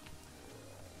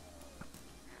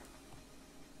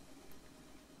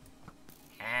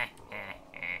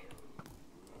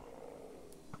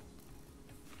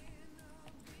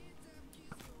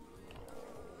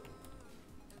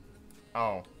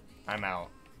 Oh, I'm out.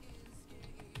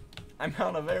 I'm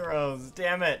out of arrows,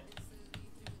 damn it.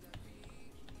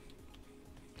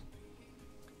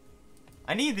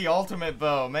 I need the ultimate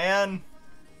bow, man.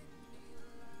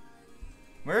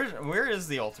 Where is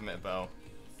the ultimate bow?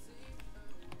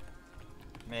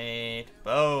 Made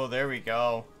bow, there we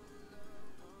go.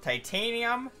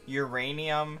 Titanium,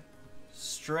 uranium,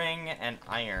 string, and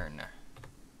iron.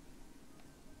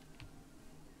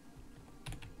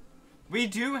 We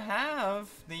do have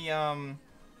the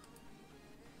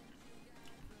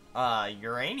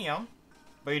uranium,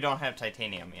 but you don't have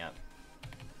titanium yet.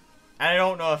 I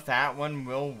don't know if that one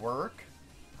will work.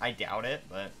 I doubt it,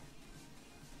 but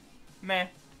meh.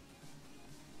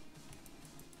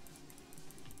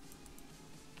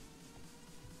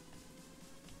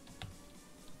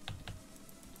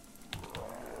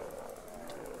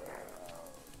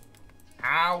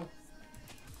 Ow.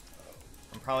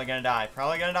 I'm probably gonna die.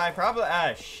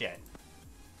 Ah, shit.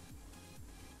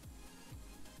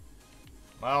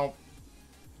 Well.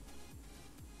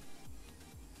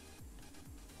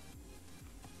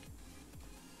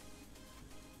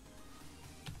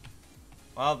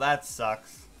 Well, that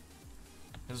sucks.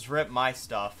 Just rip my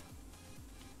stuff.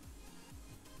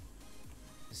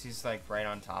 'Cause he's like right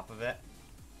on top of it.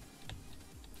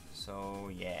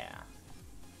 So, yeah.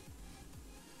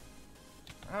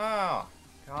 Oh,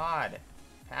 God.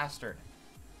 Bastard.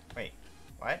 Wait,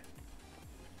 what?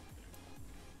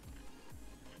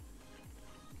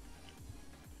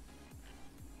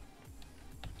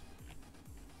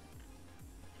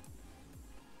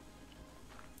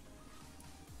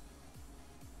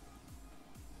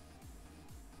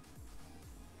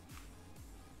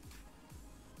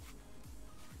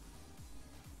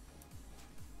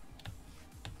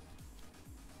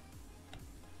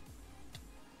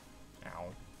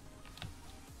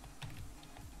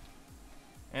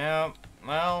 Yeah,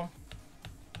 well,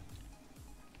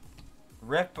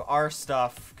 rip our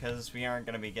stuff, because we aren't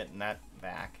going to be getting that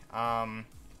back. At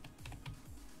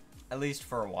least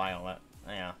for a while,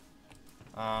 yeah.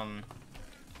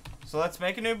 So let's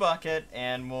make a new bucket,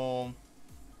 and we'll...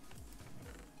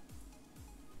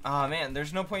 oh, man,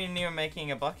 there's no point in even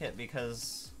making a bucket,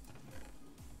 because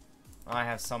I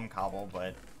have some cobble,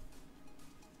 but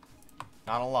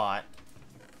not a lot.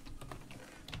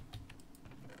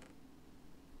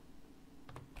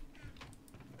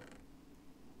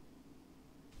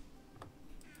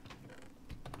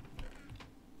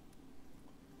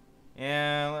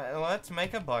 Yeah, let's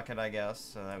make a bucket, I guess,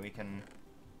 so that we can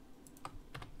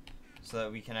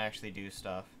actually do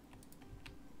stuff.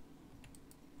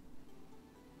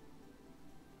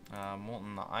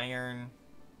 Molten iron.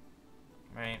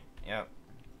 Right, yep.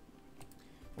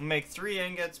 We'll make 3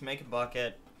 ingots, make a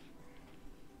bucket.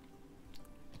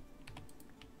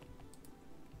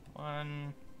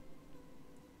 1.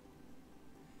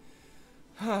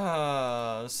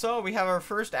 So we have our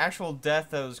first actual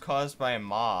death that was caused by a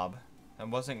mob. That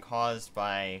wasn't caused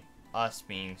by us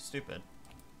being stupid.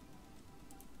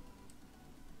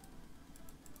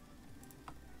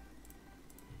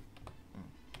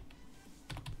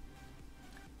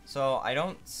 So I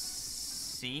don't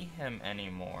see him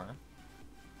anymore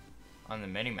on the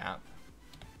minimap.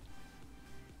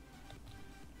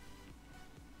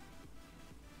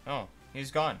 Oh, he's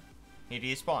gone. He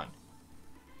despawned.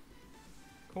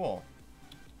 Cool.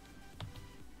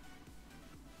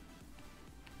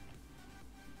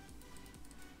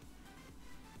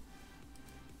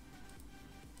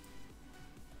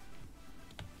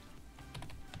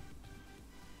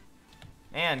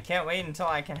 Man, can't wait until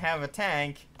I can have a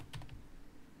tank.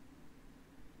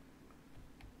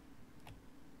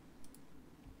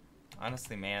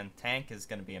 Honestly, man, tank is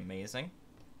gonna be amazing.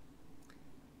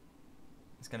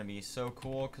 It's gonna be so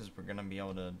cool because we're gonna be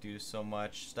able to do so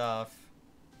much stuff.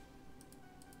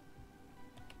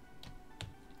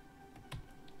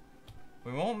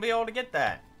 We won't be able to get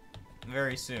that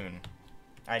very soon.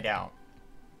 I doubt.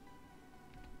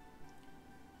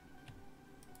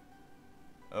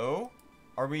 Oh?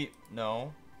 Are we...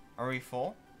 No. Are we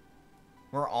full?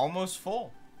 We're almost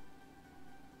full.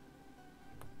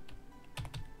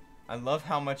 I love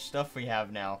how much stuff we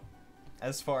have now.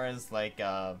 As far as, like,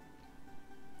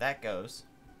 that goes.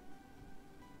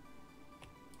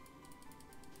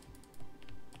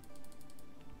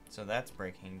 So that's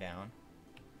breaking down.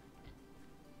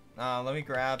 Let me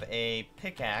grab a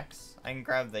pickaxe. I can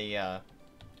grab the,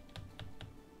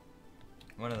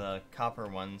 one of the copper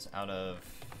ones out of...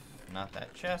 Not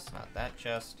that chest, not that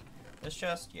chest. This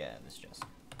chest? Yeah, this chest.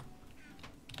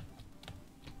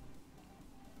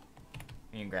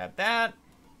 You can grab that.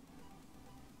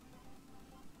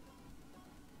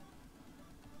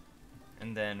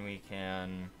 And then we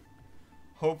can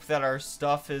hope that our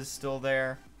stuff is still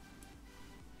there.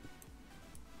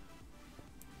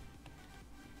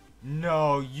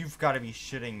 No, you've got to be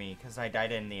shitting me because I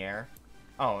died in the air.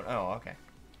 Oh, okay.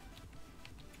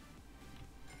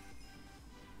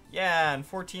 Yeah, and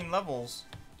 14 levels.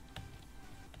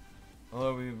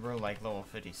 Although we were like level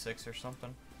 56 or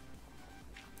something.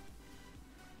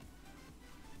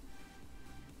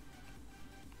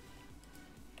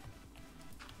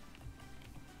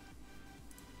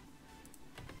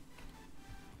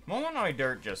 Molenoid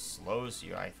dirt just slows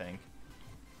you, I think.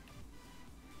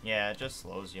 Yeah, it just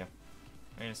slows you.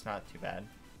 I mean, it's not too bad.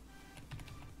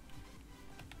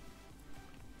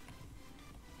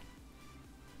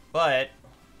 But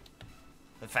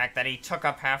the fact that he took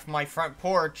up half my front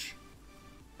porch,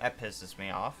 that pisses me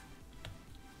off.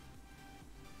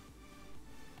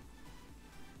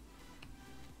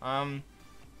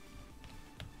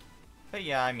 But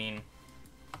yeah, I mean,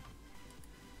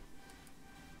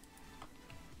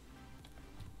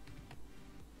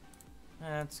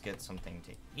 let's get something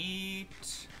to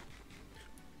eat.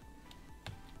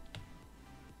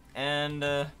 And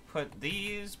put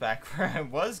these back where I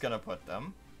was gonna put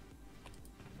them.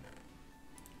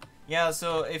 Yeah,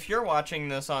 so if you're watching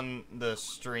this on the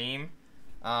stream,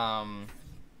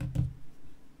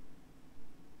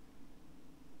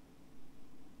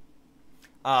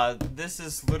 this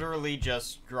is literally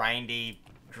just grindy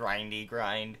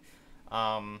grind.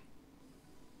 How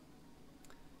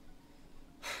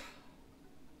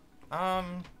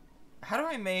do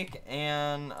I make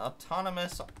an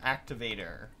autonomous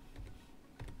activator?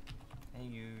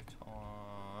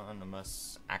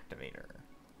 Autonomous activator.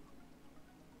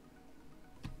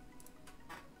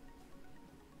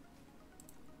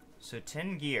 So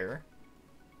 10 gear.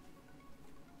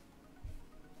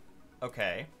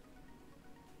 Okay.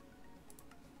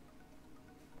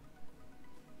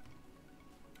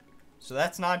 So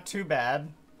that's not too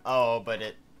bad. Oh, but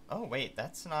it... Oh, wait,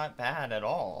 that's not bad at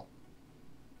all.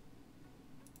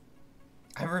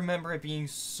 I remember it being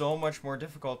so much more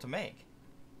difficult to make.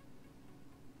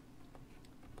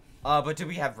 But do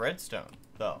we have redstone,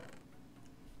 though?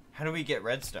 How do we get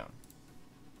redstone?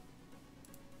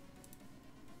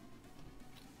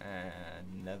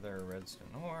 Another redstone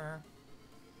ore.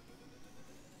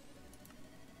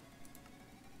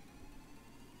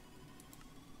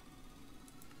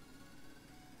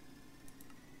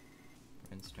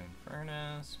 Redstone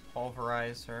furnace,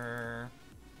 pulverizer,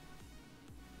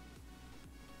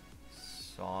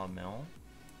 sawmill.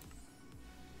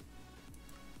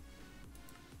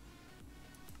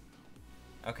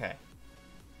 Okay.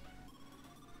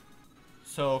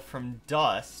 So from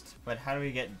dust, but how do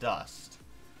we get dust?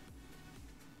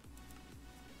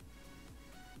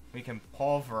 We can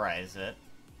pulverize it.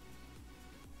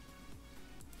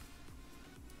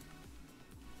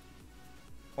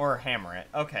 Or hammer it.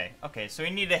 Okay, okay, so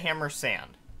we need to hammer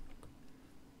sand.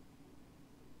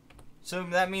 So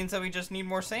that means that we just need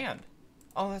more sand.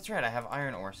 Oh, that's right, I have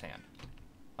iron ore sand.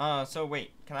 So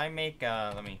wait, can I make,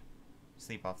 let me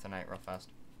sleep off the night real fast.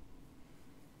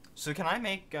 So can I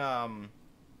make, hammer.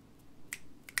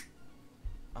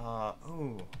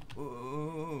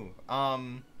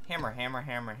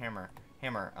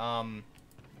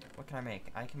 What can I make?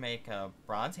 I can make a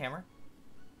bronze hammer.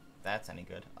 If that's any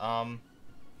good.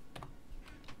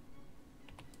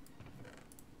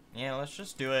 Yeah, let's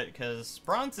just do it, because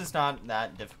bronze is not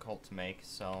that difficult to make,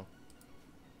 so...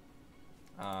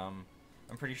 I'm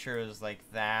pretty sure it was like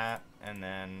that, and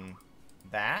then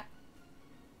that.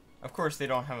 Of course, they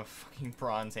don't have a fucking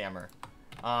bronze hammer.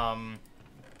 So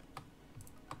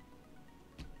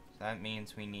that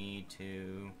means we need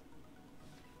to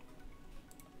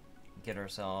get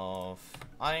ourselves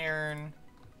iron,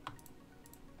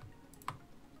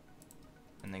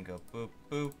 and then go boop,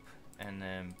 boop, and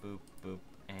then boop, boop,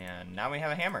 and now we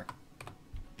have a hammer.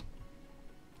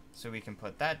 So we can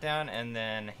put that down and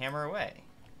then hammer away.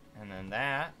 And then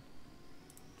that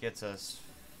gets us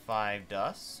 5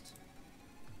 dust.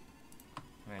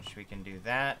 Which we can do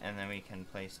that, and then we can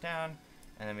place down,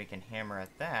 and then we can hammer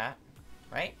at that,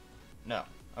 right? No.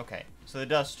 Okay. So the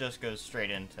dust just goes straight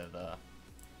into the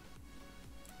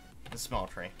small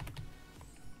tray.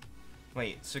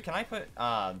 Wait, so can I put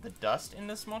the dust in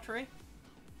the small tray?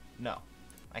 No,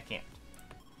 I can't.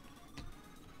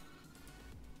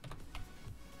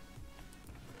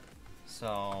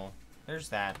 So there's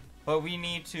that. But we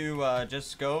need to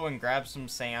just go and grab some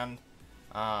sand.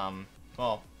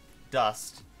 Well,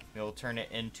 dust. We'll turn it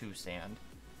into sand.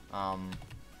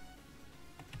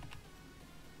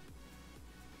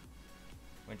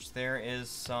 Which there is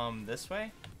some this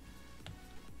way.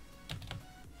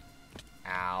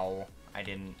 Ow. I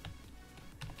didn't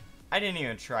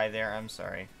even try there. I'm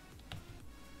sorry.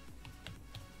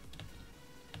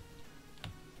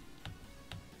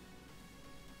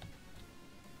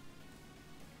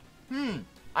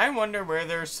 I wonder where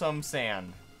there's some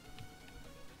sand.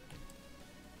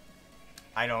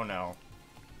 I don't know.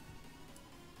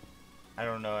 I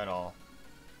don't know at all.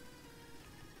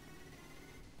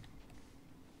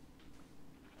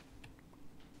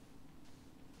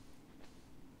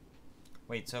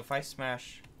 Wait, so if I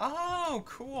smash... Oh,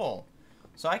 cool!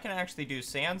 So I can actually do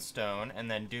sandstone and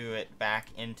then do it back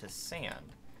into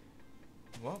sand.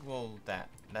 What will that...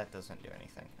 That doesn't do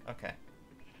anything. Okay.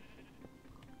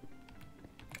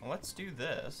 Well, let's do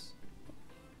this.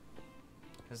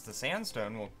 Because the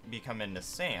sandstone will become into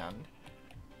sand.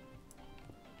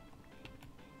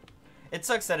 It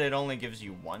sucks that it only gives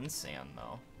you one sand,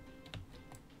 though.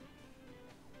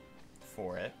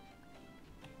 For it.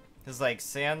 Because, like,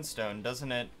 sandstone,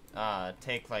 doesn't it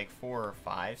take, like, 4 or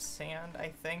 5 sand,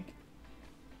 I think?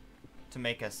 To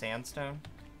make a sandstone?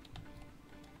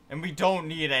 And we don't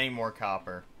need any more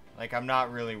copper. Like, I'm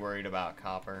not really worried about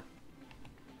copper.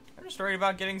 I'm just worried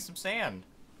about getting some sand.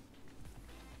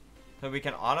 So we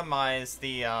can automize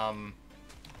the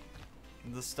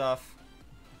stuff.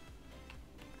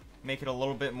 Make it a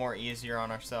little bit more easier on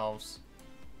ourselves.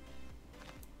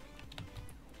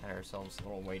 Had ourselves a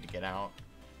little way to get out.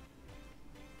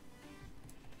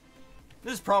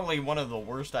 This is probably one of the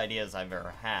worst ideas I've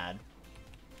ever had.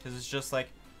 Because it's just like,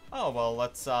 oh, well,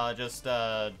 let's just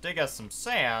dig us some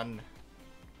sand.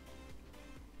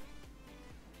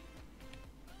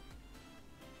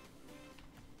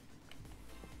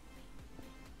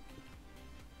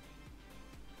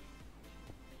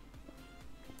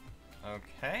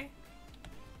 Okay.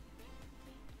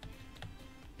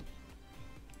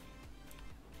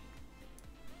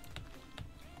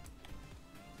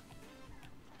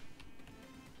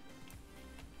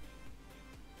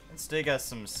 Let's dig us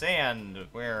some sand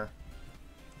where,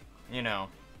 you know,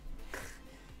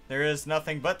 there is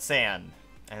nothing but sand.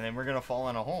 And then we're gonna fall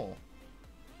in a hole.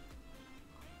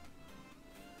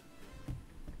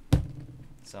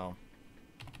 So,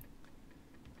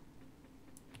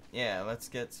 yeah, let's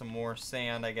get some more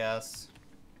sand, I guess.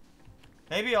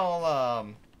 Maybe I'll,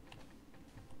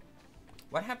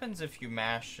 what happens if you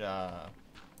mash,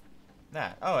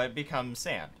 that? Oh, it becomes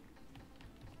sand.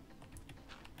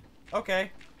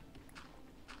 Okay.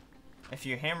 If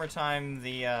you hammer time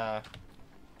the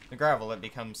gravel, it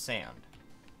becomes sand.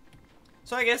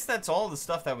 So I guess that's all the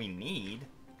stuff that we need.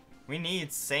 We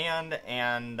need sand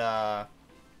and,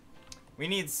 we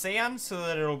need sand so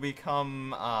that it'll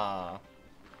become,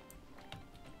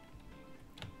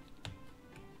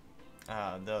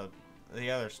 the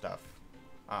other stuff.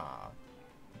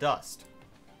 Dust.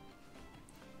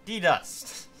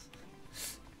 D-dust.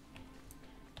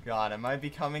 God, am I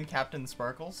becoming Captain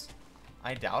Sparkles?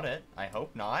 I doubt it. I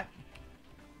hope not.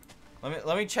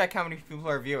 Let me check how many people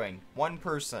are viewing. 1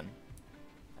 person.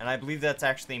 And I believe that's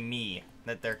actually me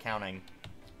that they're counting.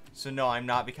 So no, I'm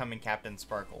not becoming Captain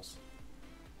Sparkles.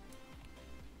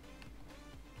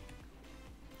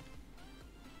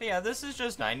 But yeah, this is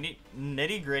just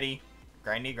nitty gritty.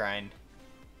 Grindy grind.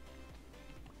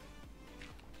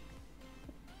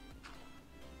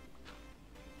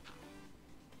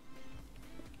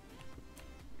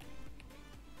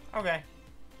 Okay.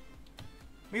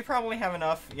 We probably have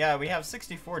enough. Yeah, we have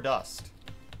 64 dust.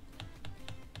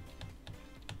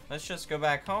 Let's just go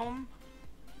back home.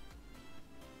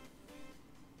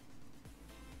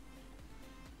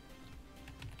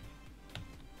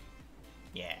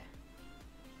 Yeah.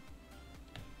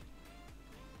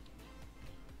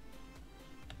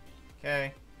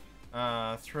 Okay.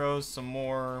 Throw some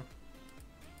more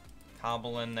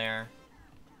cobble in there.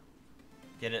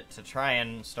 Get it to try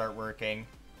and start working.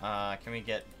 Can we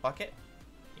get bucket?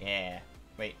 Yeah.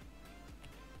 Wait.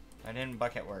 Why didn't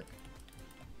bucket work?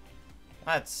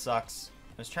 That sucks.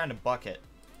 I was trying to bucket.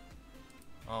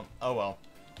 Oh well.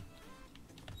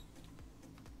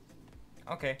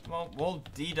 Okay, well, we'll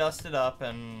de-dust it up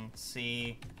and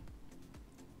see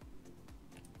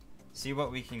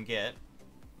what we can get.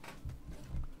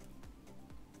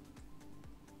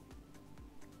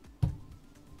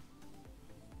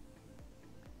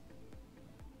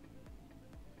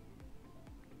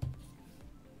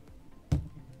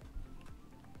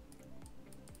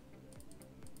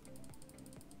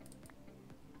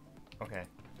 Okay.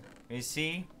 You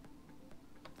see?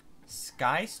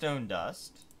 Skystone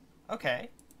dust. Okay.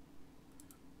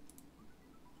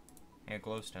 And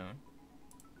glowstone.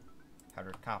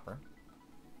 Powdered copper.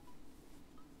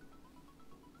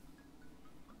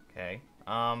 Okay.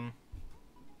 Oh.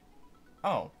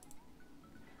 Oh,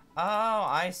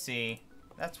 I see.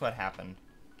 That's what happened.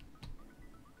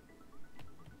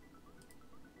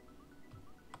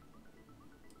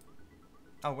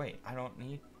 Oh, wait. I don't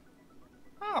need...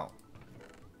 Oh.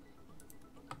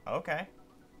 Okay.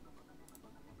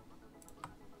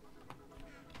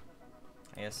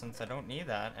 I guess since I don't need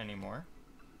that anymore.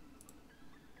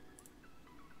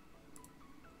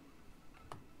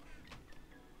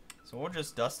 So we'll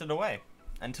just dust it away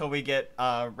until we get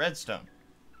redstone.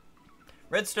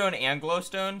 Redstone and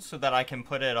glowstone so that I can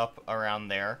put it up around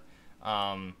there.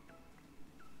 And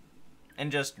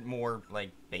just more,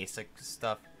 like, basic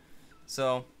stuff.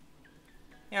 So,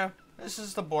 yeah, this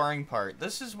is the boring part.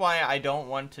 This is why I don't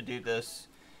want to do this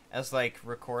as, like,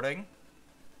 recording.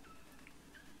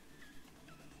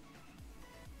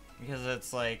 Because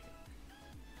it's like,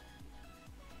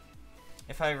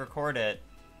 if I record it,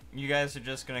 you guys are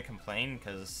just gonna complain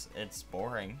because it's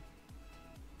boring.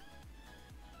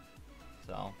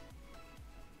 So.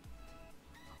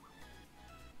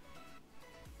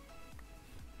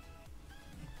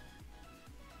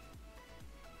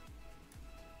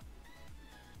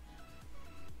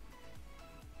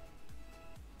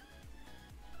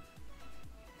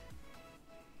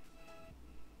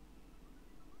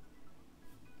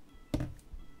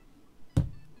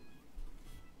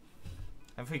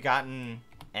 Have we gotten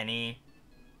any?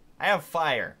 I have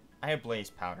fire. I have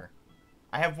blaze powder.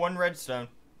 I have 1 redstone.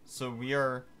 So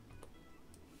we're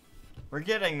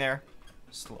getting there.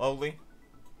 Slowly.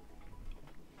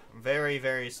 Very,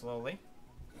 very slowly.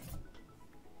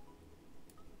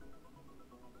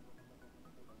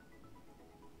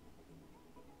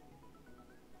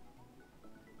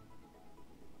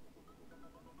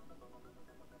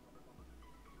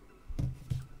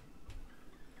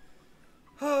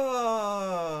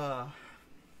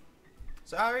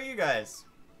 So how are you guys?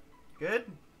 Good?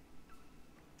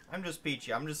 I'm just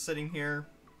peachy. I'm just sitting here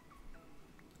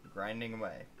grinding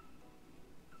away.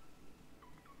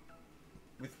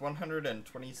 With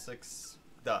 126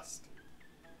 dust.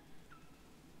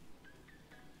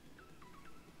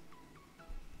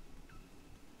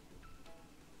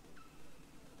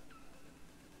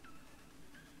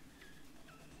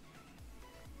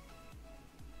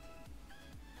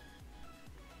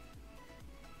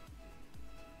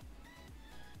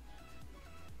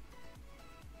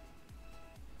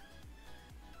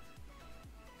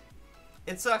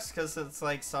 It sucks because it's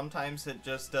like sometimes it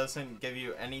just doesn't give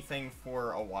you anything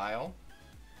for a while.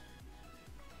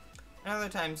 And other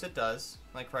times it does,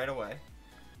 like right away.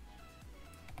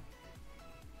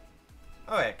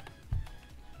 Okay.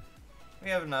 We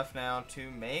have enough now to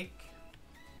make...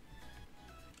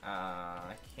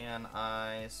 can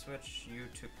I switch you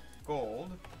to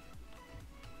gold?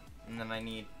 And then I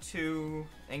need 2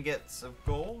 ingots of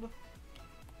gold.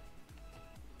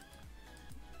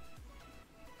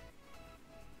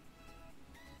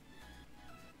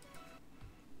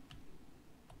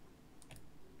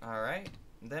 Alright,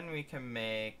 then we can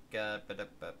make, we can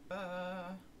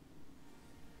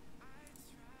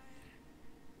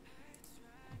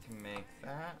make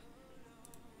that,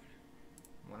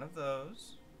 1 of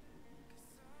those,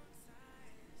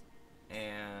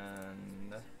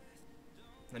 and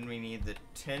then we need the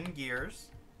 10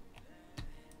 gears.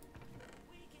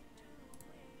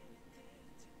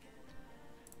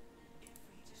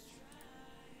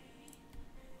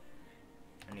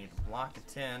 I need a block of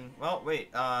 10. Well, wait,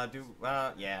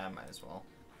 yeah, might as well.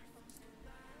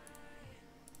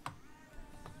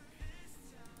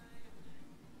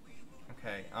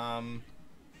 Okay,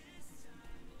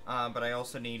 but I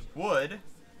also need wood,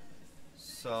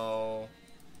 so,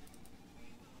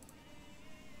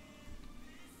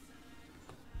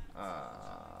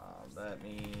 let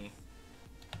me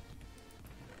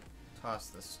toss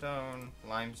the stone,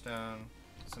 limestone,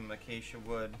 some acacia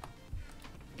wood.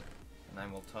 And I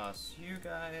will toss you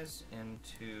guys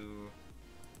into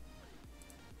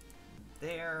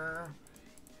there.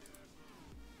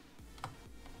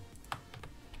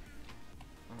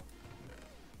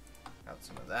 Oh. out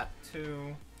some of that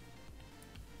too.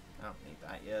 I don't need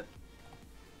that yet.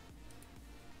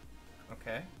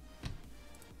 Okay.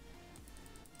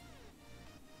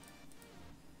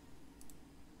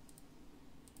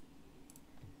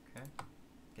 Okay.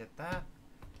 Get that.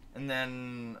 And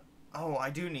then... Oh, I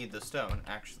do need the stone,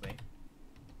 actually.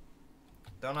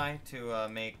 Don't I? To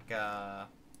make... I'll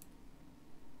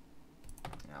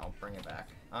bring it back.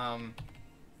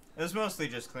 It was mostly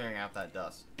just clearing out that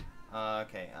dust.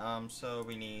 Okay, so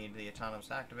we need the autonomous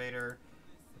activator,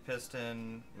 the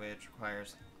piston, which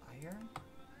requires iron?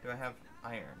 Do I have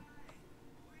iron?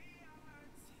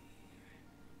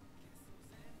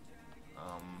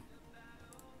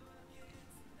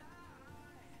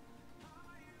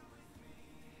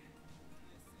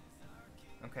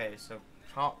 Okay, so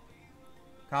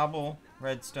cobble,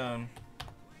 redstone.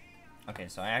 Okay,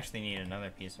 so I actually need another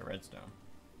piece of redstone.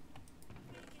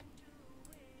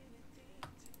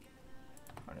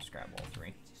 I'll just grab all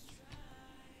three.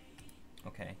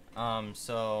 Okay,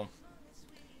 so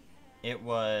it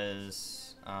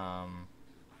was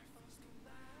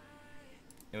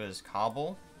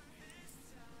cobble,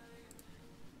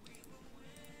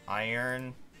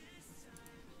 iron,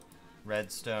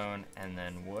 redstone, and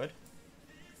then wood.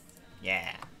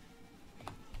 Yeah.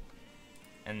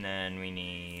 And then we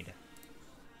need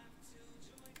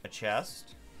a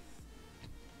chest.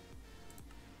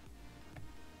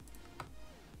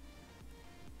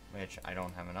 Which I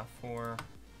don't have enough for.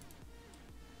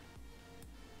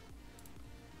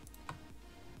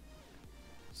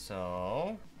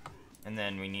 So, and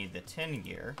then we need the tin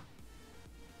gear.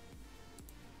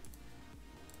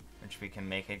 Which we can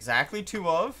make exactly 2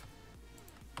 of.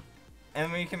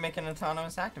 And we can make an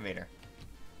autonomous activator.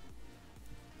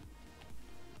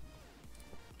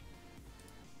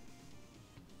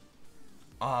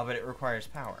 Ah, but it requires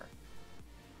power.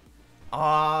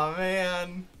 Aw,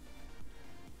 man.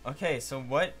 Okay, so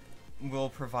what will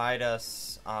provide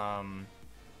us,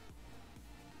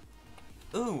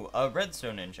 Ooh, a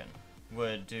redstone engine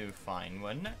would do fine,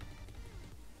 wouldn't it?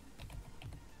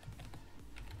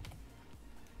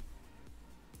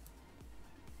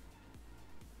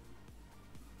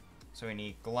 So we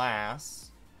need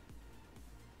glass,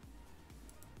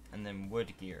 and then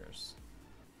wood gears.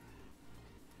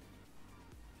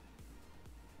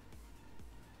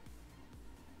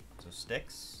 So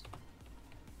sticks.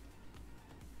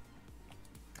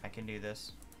 I can do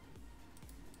this.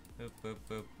 Boop, boop,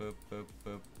 boop, boop, boop,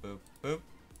 boop, boop, boop.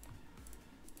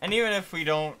 And even if we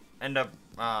don't end up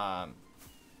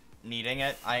needing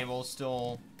it, I will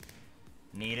still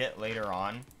need it later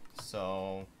on.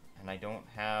 So, and I don't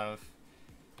have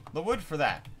the wood for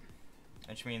that.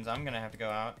 Which means I'm gonna have to go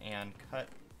out and cut.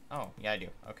 Oh, yeah, I do.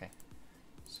 Okay.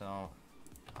 So,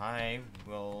 I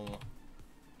will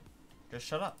just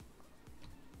shut up.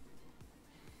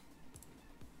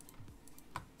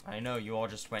 I know you all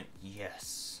just went,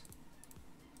 yes.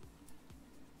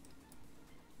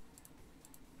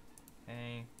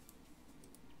 Okay.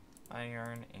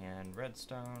 Iron and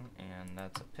redstone, and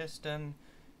that's a piston.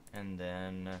 And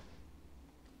then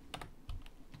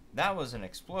that was an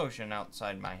explosion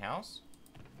outside my house.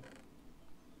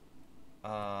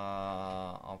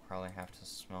 I'll probably have to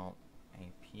smelt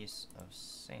a piece of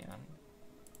sand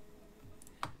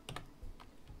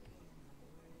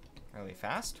really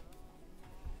fast.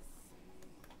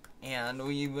 And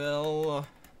we will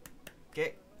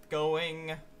get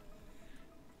going.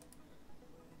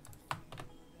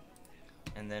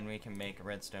 And then we can make a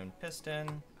redstone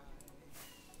piston.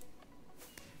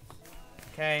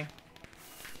 Okay.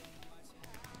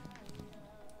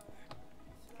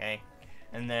 Okay.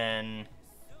 And then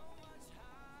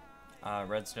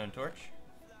redstone torch.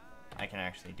 I can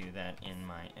actually do that in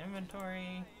my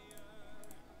inventory.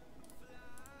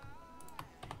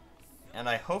 And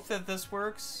I hope that this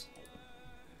works.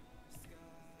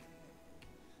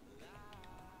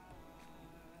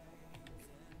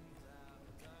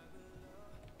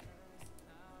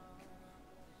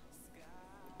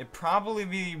 It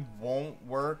probably won't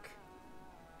work,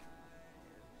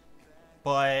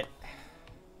 but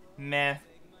meh.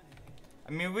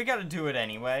 I mean, we gotta do it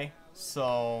anyway,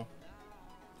 so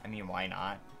I mean, why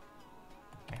not?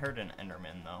 I heard an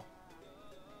Enderman though.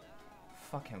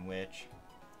 Fucking witch.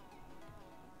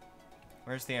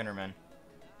 Where's the Enderman?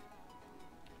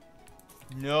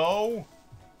 No!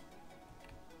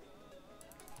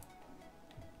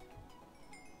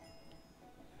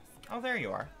 Oh, there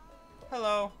you are.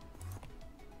 Hello.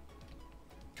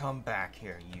 Come back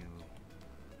here, you.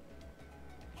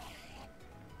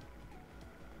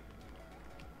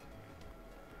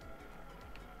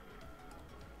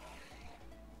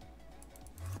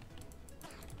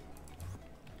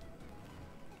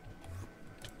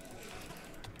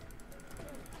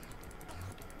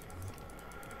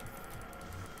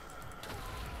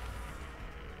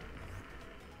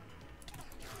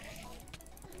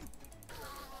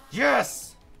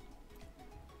 Yes!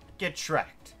 Get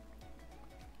tracked.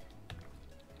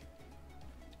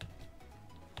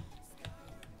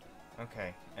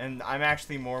 Okay, and I'm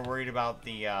actually more worried about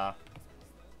the, how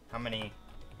many...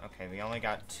 Okay, we only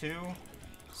got 2,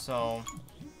 so...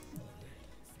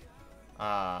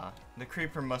 the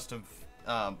creeper must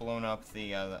have, blown up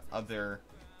the other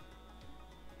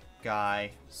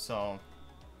guy, so...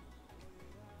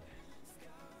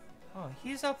 Oh,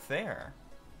 he's up there.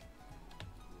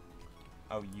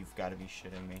 Oh, you've got to be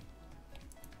shitting me.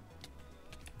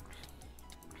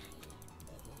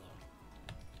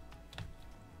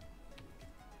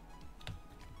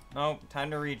 No, time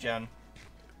to regen.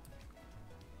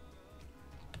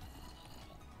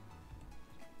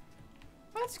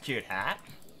 That's a cute hat.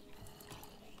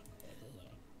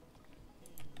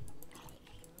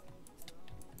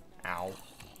 Ow.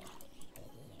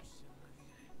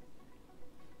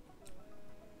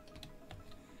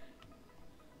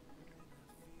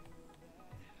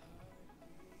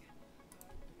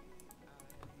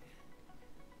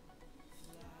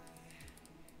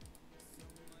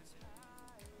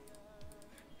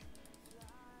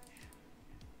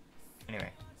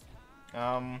 Anyway.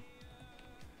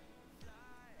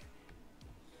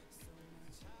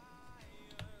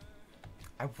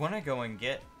 I want to go and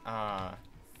get,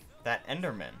 that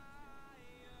Enderman.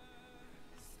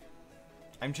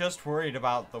 I'm just worried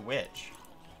about the witch,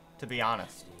 to be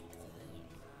honest.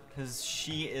 Because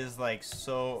she is, like,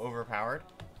 so overpowered.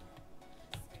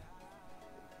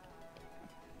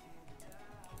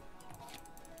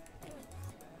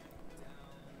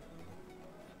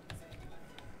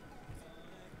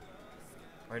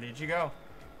 Where did you go?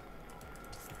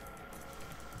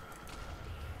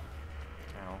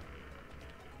 Ow.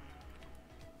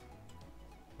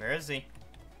 Where is he?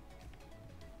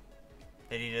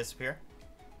 Did he disappear?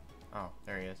 Oh,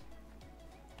 there he is.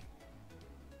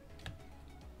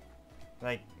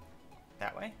 Like,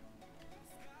 that way?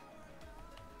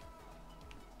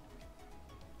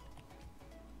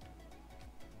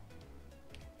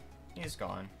 He's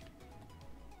gone.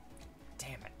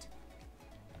 Damn it.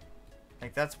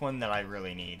 Like, that's one that I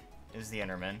really need, is the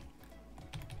Enderman.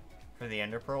 For the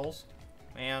Ender Pearls.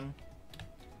 Man.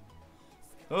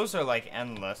 Those are, like,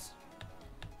 endless.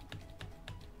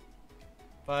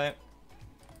 But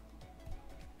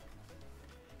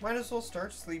might as well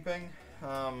start sleeping.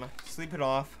 Sleep it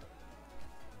off.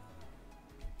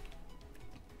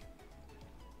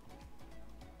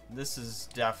 This is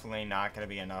definitely not going to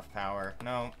be enough power.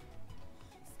 No.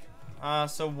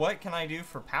 So what can I do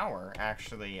for power,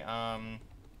 actually? Power.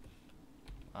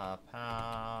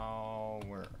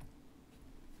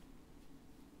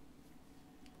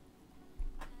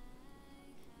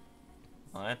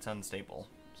 Well, that's unstable,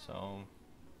 so...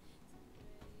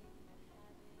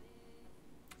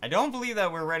 I don't believe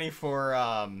that we're ready for,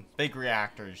 big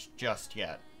reactors just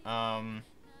yet. I've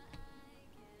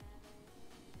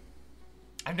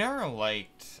never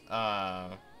liked,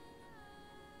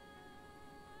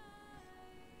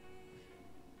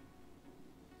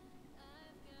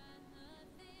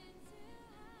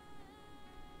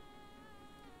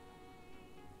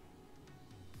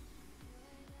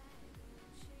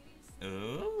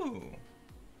 Ooh.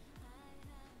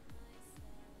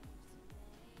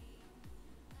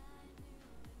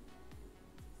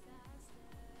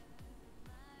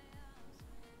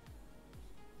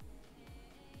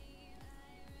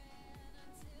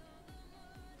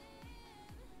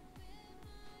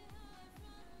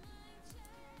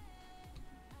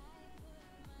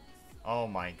 Oh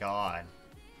my god.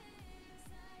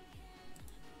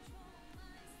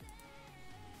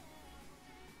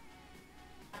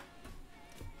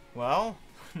 Well,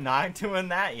 not doing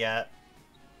that yet.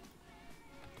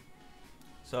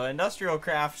 So industrial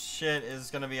craft shit is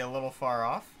gonna be a little far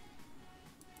off.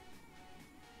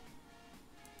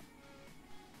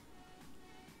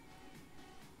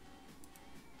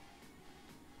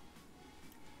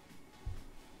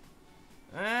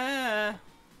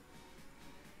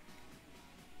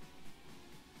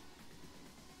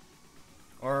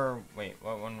 Or, wait,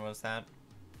 what one was that?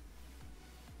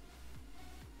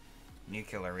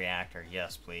 Nuclear reactor,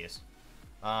 yes, please.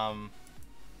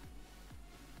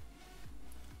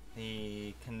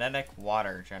 The kinetic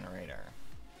water generator.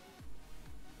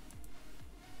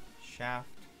 Shaft.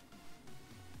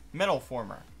 Metal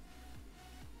former.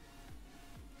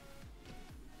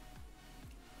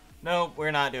 Nope, we're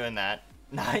not doing that.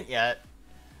 Not yet.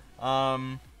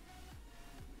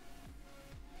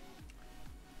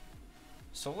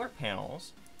 Solar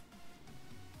panels.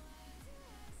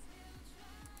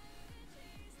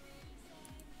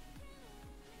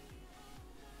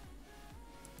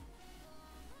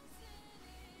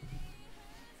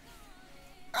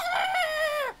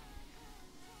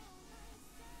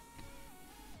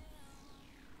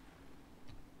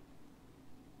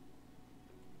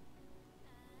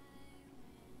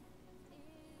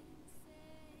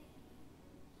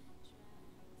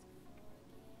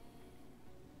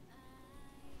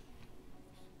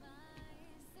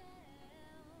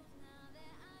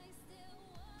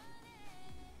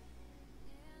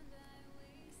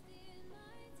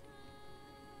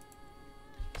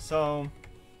 So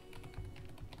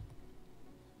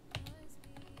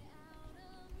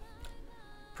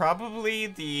probably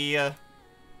the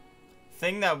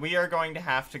thing that we are going to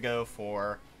have to go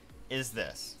for is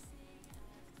this.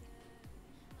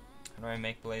 How do I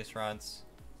make blaze rods?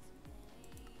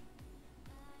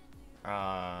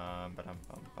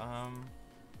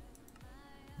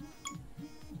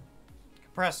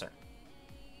 Compressor.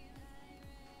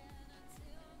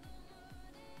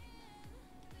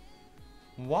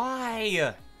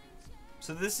 Why?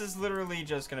 So this is literally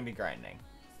just gonna be grinding.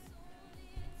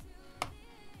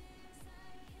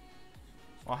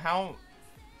 Well, how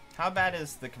bad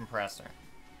is the compressor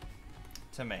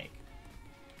to make?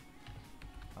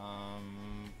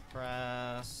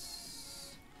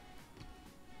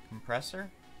 Compressor?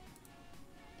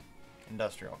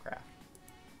 Industrial craft.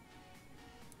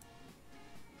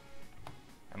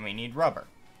 And we need rubber.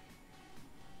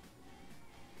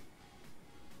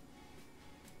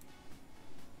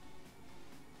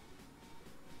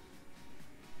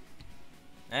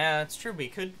 Yeah, that's true. We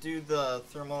could do the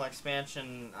thermal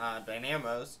expansion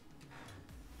dynamos,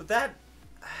 but that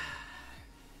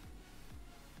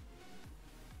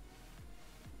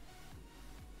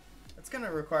it's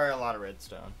gonna require a lot of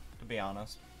redstone, to be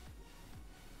honest.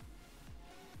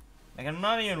 Like, I'm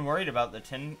not even worried about the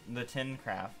tin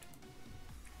craft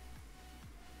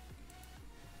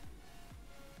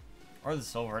or the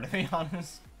silver, to be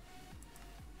honest.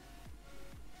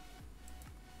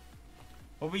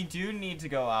 But we do need to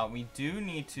go out. We do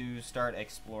need to start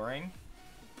exploring.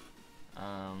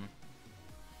 Why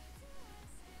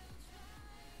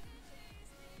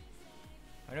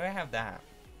do I have that?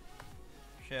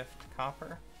 Shift,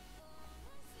 copper.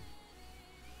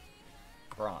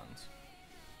 Bronze.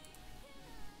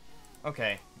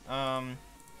 Okay.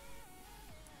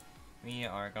 We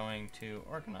are going to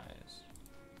organize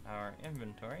our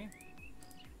inventory.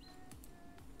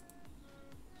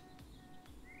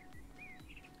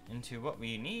 Into what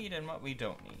we need and what we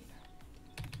don't need.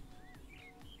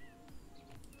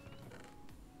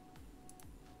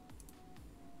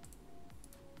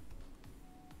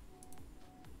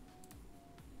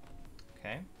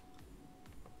 Okay.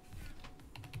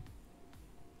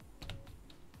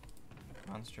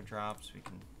 Monster drops, we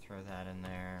can throw that in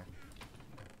there.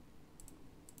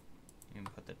 You can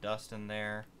put the dust in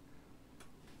there.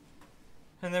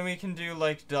 And then we can do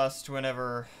like dust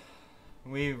whenever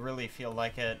we really feel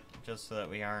like it, just so that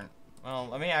we aren't... Well,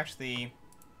 let me actually...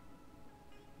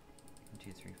 1,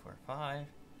 2, 3, 4, 5.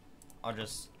 I'll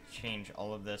just change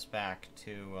all of this back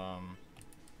to,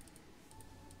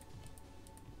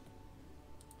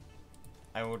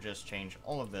 I will just change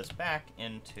all of this back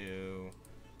into,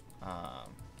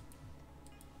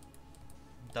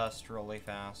 dust really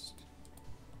fast.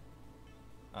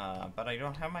 But I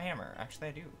don't have my hammer. Actually,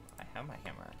 I do. I have my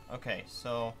hammer. Okay,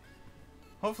 so...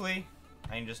 Hopefully...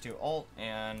 I can just do Alt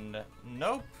and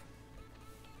nope.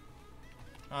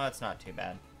 Oh, it's not too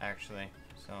bad, actually.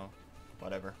 So,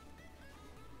 whatever.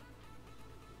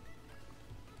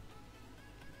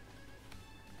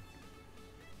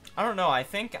 I don't know. I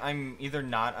think I'm either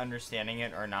not understanding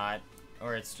it or not,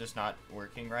 or it's just not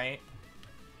working right.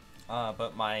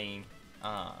 But my,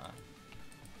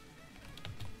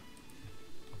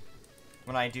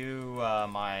 when I do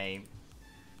my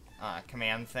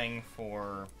command thing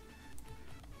for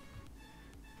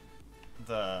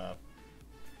the,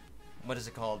 what is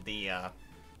it called, the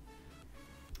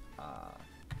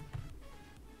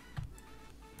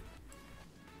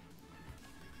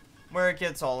where it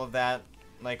gets all of that,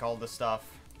 like all the stuff,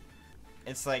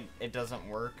 it's like it doesn't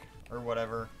work or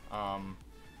whatever.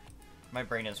 My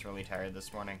brain is really tired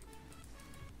this morning.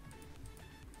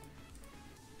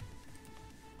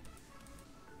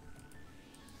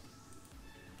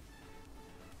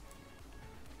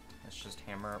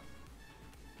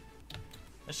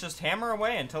 Let's just hammer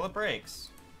away until it breaks.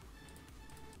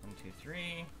 1, 2,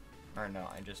 3. Or no,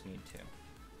 I just need 2.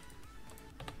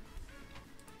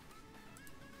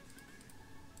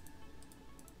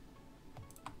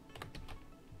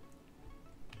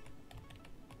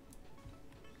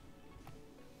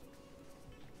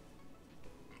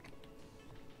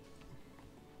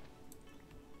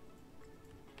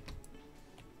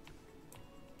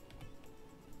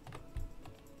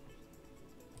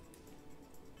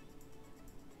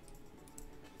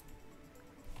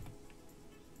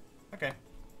 Okay.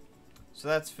 So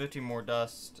that's 50 more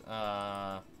dust.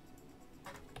 Yeah,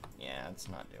 it's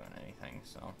not doing anything,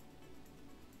 so.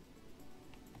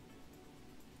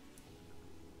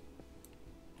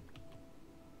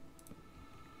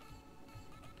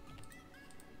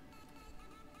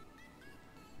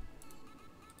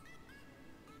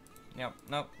 Yep,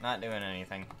 nope, not doing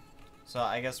anything. So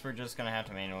I guess we're just gonna have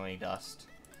to manually dust.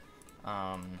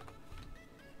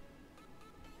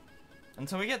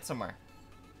 Until we get somewhere.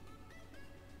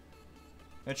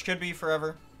 Which could be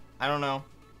forever. I don't know.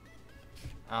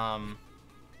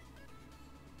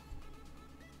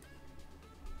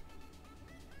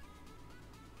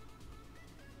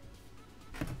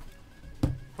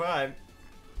 But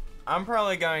I'm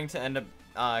probably going to end up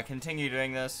continue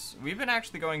doing this. We've been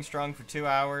actually going strong for 2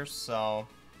 hours, so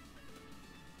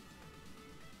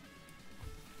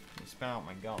let me spit out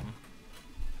my gum.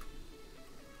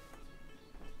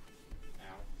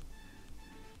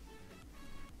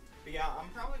 But yeah, I'm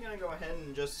probably gonna go ahead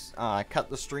and just cut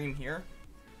the stream here,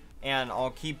 and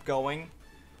I'll keep going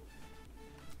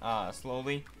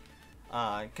slowly,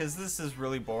 because this is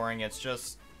really boring. It's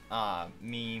just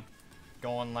me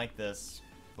going like this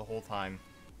the whole time.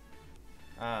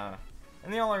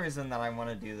 And the only reason that I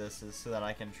want to do this is so that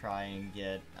I can try and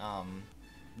get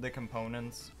the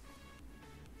components.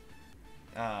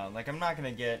 Like, I'm not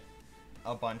gonna get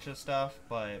a bunch of stuff,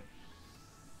 but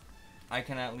I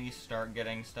can at least start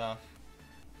getting stuff.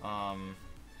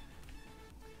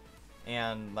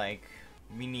 And like,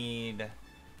 we need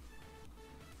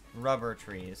rubber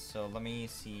trees, so let me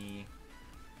see.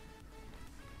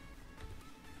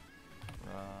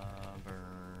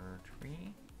 Rubber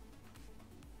tree.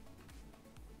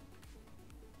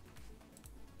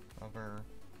 Rubber.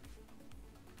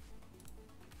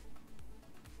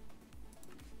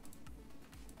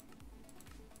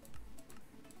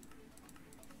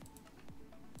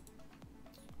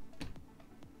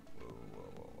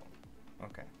 Whoa.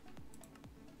 Okay.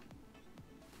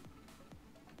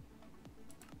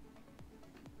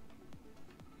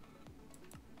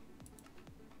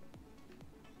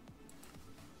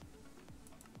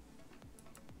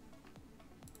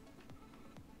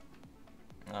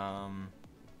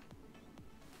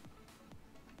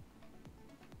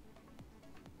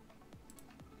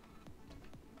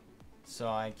 So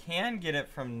I can get it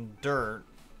from dirt,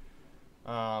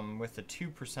 with a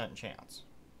 2% chance.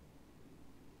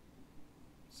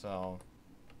 So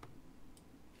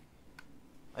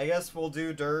I guess we'll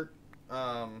do dirt,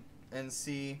 and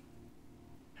see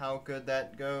how good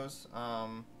that goes.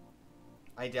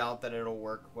 I doubt that it'll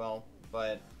work well,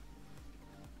 but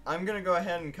I'm gonna go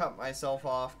ahead and cut myself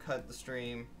off, cut the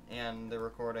stream and the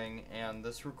recording, and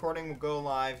this recording will go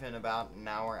live in about an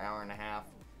hour, hour and a half,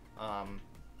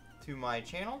 to my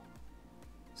channel.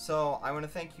 So I want to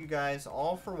thank you guys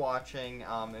all for watching.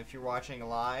 If you're watching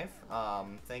live,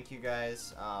 thank you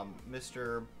guys.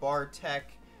 Mr. Bartek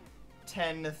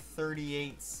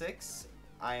 10386.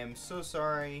 I am so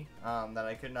sorry that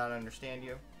I could not understand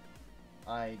you.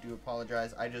 I do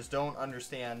apologize. I just don't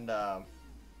understand.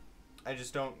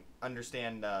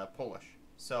 Polish.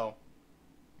 So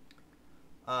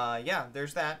yeah,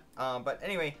 there's that. But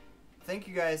anyway, thank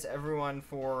you guys, everyone,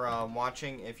 for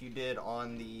watching, if you did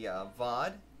on the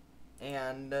VOD.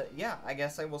 And yeah, I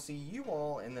guess I will see you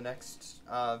all in the next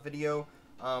video.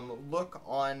 Look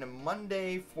on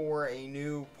Monday for a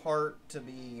new part to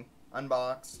be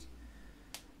unboxed.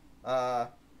 Yeah,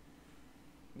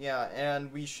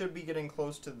 and we should be getting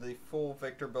close to the full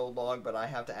Victor build log, but I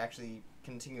have to actually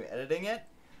continue editing it,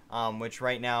 which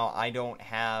right now I don't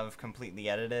have completely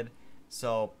edited.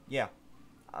 So yeah,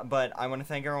 but I want to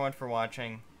thank everyone for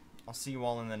watching. I'll see you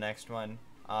all in the next one.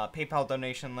 PayPal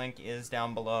donation link is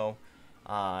down below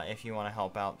if you want to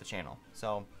help out the channel.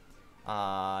 So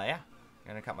yeah, I'm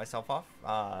gonna cut myself off.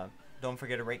 Don't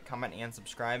forget to rate, comment, and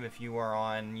subscribe if you are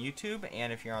on YouTube,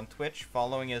 and if you're on Twitch,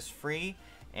 following is free,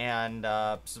 and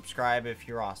subscribe if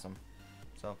you're awesome.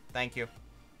 So thank you.